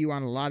I see you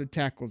on a lot of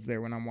tackles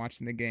there when I'm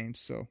watching the game,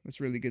 so that's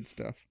really good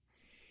stuff.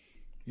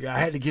 Yeah, I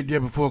had to get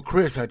there before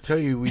Chris. I tell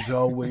you, we'd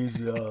always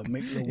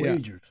make the Yeah.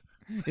 wagers.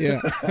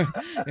 Yeah.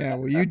 Yeah.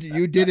 Well,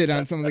 you did it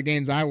on some of the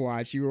games I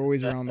watched. You were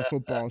always around the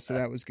football, so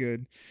that was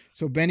good.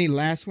 So Benny,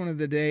 last one of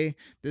the day.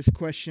 This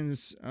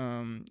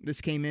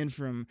came in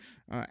from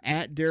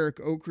at Derek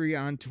Oakrey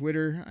on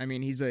Twitter. I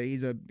mean, he's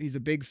a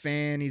big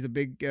fan. He's a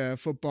big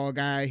football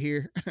guy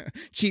here.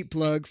 Cheap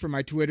plug for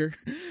my Twitter.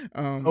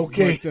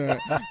 Okay.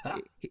 But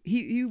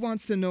he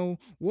wants to know,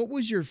 what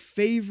was your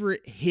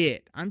favorite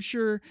hit? I'm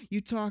sure you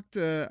talked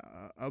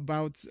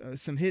about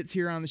some hits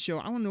here on the show.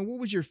 I want to know, what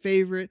was your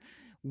favorite?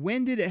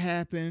 When did it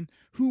happen?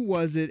 Who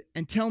was it?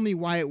 And tell me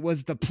why it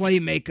was the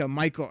playmaker,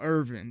 Michael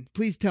Irvin.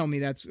 Please tell me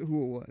that's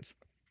who it was.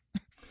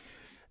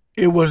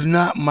 It was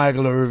not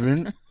Michael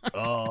Irvin.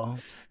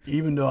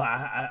 Even though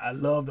I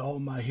loved all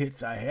my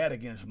hits I had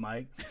against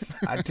Mike.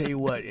 I tell you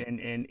what,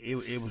 and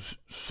it was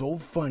so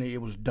funny.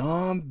 It was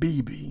Don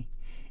Beebe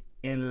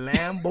in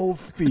Lambeau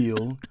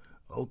Field,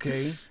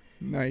 okay?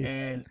 Nice.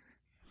 And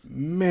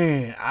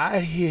man, I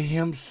hit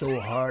him so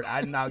hard,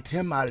 I knocked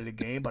him out of the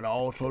game, but I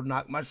also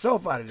knocked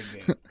myself out of the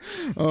game.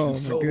 Oh,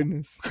 And my so,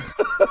 goodness.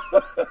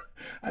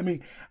 I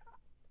mean,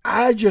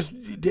 I just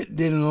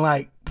didn't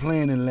like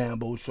playing in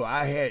Lambeau, so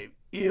I had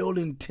ill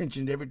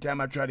intentions every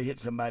time I tried to hit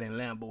somebody in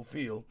Lambeau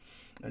Field.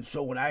 And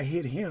so when I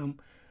hit him,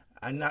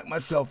 I knocked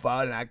myself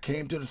out, and I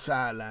came to the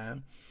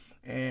sideline.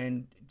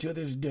 And to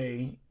this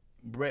day,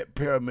 Brett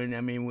Perriman,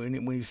 I mean, when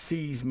he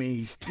sees me,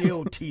 he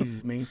still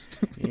teases me.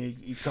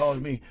 He calls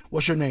me,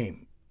 "What's your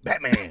name?"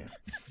 Batman.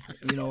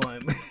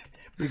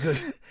 Because,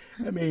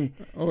 I mean.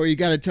 Oh, you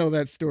got to tell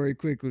that story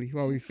quickly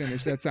while we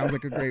finish. That sounds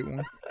like a great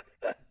one.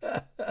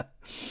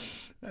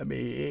 I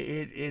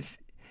mean,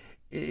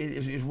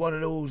 it's one of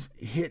those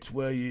hits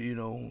where you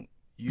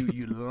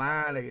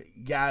line a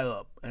guy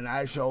up, and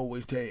I should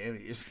always tell you, and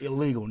it's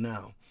illegal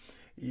now.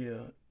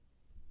 Yeah,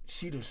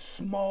 see the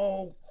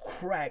small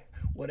crack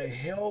where the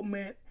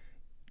helmet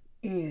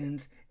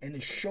ends and the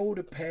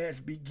shoulder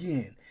pads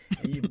begin,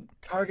 and you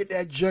target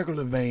that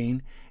jugular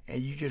vein,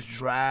 and you just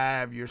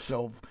drive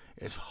yourself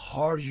as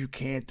hard as you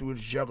can through his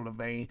jugular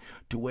vein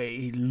to where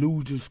he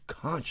loses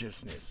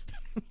consciousness.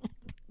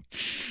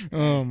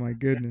 Oh, my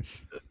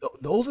goodness.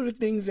 Those are the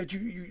things that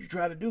you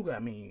try to do. I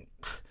mean,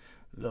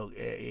 look,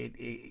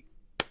 the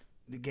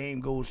game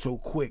goes so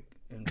quick,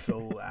 and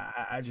so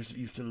I just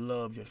used to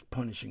love just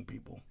punishing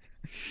people.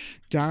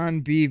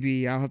 Don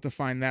Beebe, I'll have to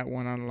find that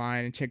one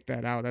online and check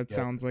that out. That Yep,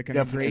 sounds like a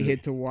great definitely.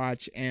 hit to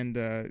watch, and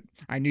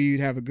I knew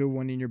you'd have a good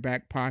one in your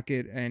back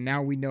pocket. And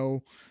now we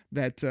know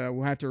that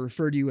we'll have to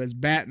refer to you as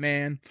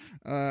Batman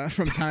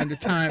from time to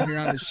time here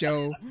on the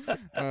show.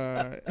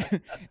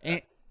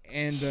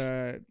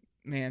 And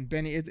Man,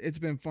 Benny, it's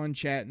been fun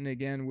chatting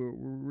again.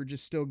 We're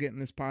just still getting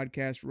this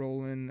podcast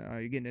rolling.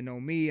 You're getting to know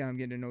me. I'm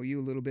getting to know you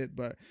a little bit,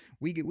 but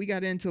we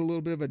got into a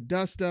little bit of a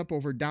dust up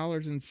over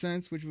dollars and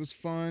cents, which was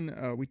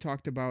fun. We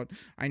talked about.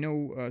 I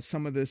know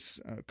some of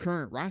this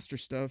current roster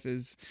stuff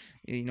is,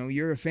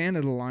 you're a fan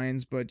of the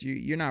Lions, but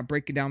you're not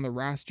breaking down the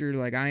roster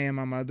like I am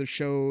on my other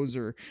shows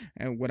or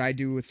what I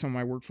do with some of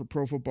my work for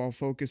Pro Football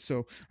Focus.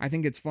 So I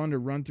think it's fun to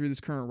run through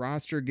this current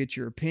roster, get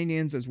your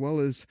opinions, as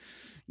well as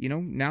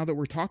now that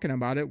we're talking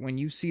about it, when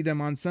you see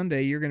them on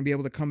Sunday, you're going to be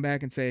able to come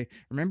back and say,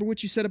 remember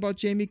what you said about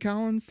Jamie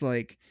Collins?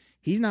 Like,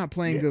 he's not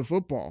playing good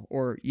football.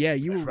 Or, yeah,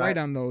 you were right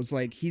on those.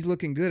 Like, he's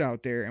looking good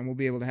out there, and we'll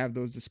be able to have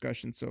those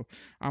discussions. So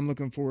I'm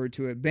looking forward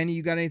to it. Benny,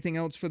 you got anything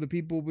else for the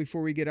people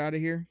before we get out of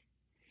here?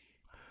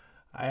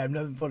 I have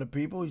nothing for the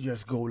people.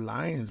 Just go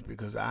Lions,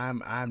 because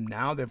I'm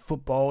now that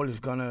football is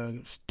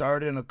gonna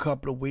start in a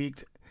couple of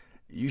weeks.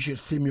 You should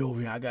see me over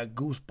here. I got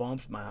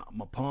goosebumps. My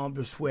palms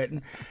are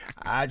sweating.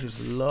 I just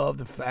love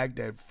the fact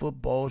that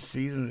football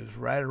season is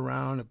right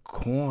around the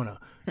corner.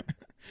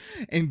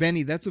 And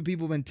Benny, that's what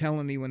people have been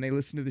telling me when they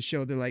listen to the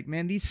show. They're like,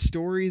 man, these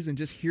stories and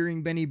just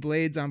hearing Benny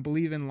Blades on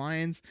Believe in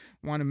Lions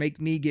want to make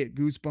me get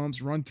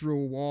goosebumps, run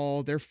through a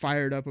wall. They're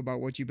fired up about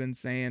what you've been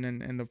saying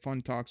and the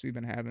fun talks we've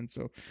been having.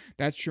 So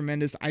that's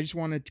tremendous. I just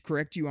want to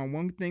correct you on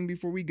one thing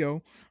before we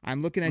go.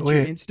 I'm looking at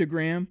your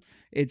Instagram.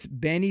 It's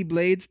Benny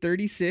Blades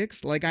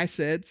 36, like I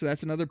said. So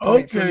that's another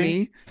point for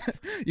me.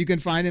 You can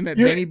find him at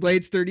Benny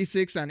Blades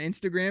 36 on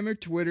Instagram or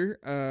Twitter.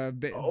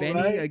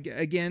 Benny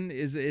again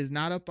is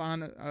not up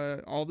on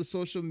all the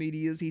social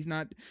medias. He's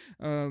not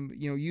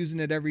using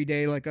it every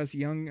day like us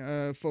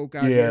young folk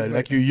out here. Yeah,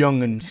 like you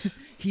youngins.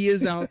 He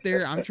is out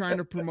there. I'm trying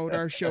to promote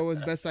our show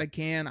as best I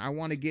can. I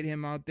want to get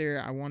him out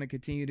there. I want to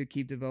continue to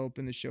keep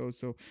developing the show.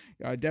 So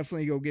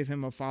definitely go give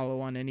him a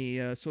follow on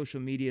any social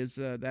medias.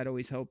 That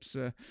always helps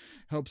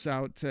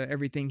out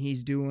everything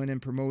he's doing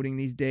and promoting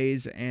these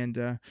days.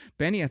 And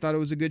Benny, I thought it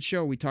was a good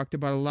show. We talked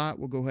about a lot.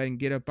 We'll go ahead and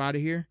get up out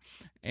of here.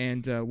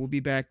 And we'll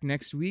be back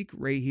next week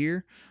right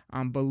here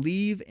on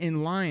Believe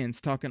in Lions,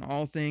 talking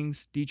all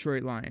things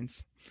Detroit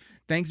Lions.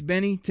 Thanks,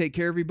 Benny. Take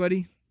care,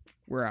 everybody.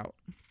 We're out.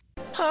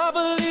 I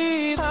believe.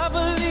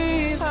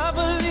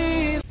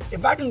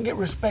 If I can get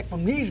respect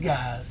from these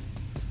guys,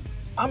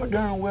 I'm going to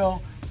darn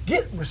well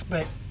get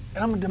respect,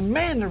 and I'm going to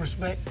demand the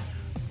respect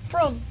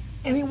from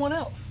anyone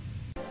else.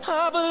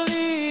 I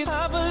believe.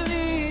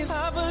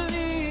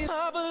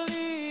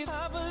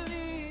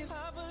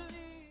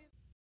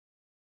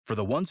 For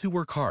the ones who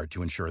work hard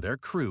to ensure their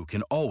crew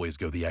can always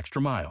go the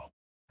extra mile,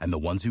 and the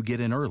ones who get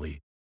in early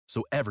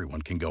so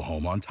everyone can go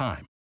home on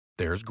time,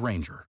 there's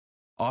Grainger,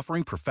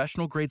 offering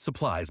professional-grade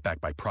supplies backed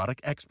by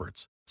product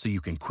experts so you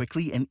can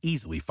quickly and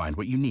easily find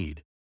what you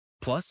need.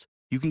 Plus,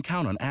 you can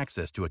count on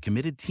access to a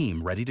committed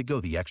team ready to go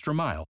the extra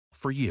mile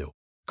for you.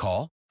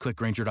 Call, click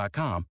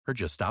Grainger.com, or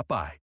just stop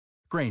by.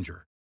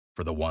 Grainger,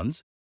 for the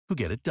ones who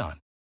get it done.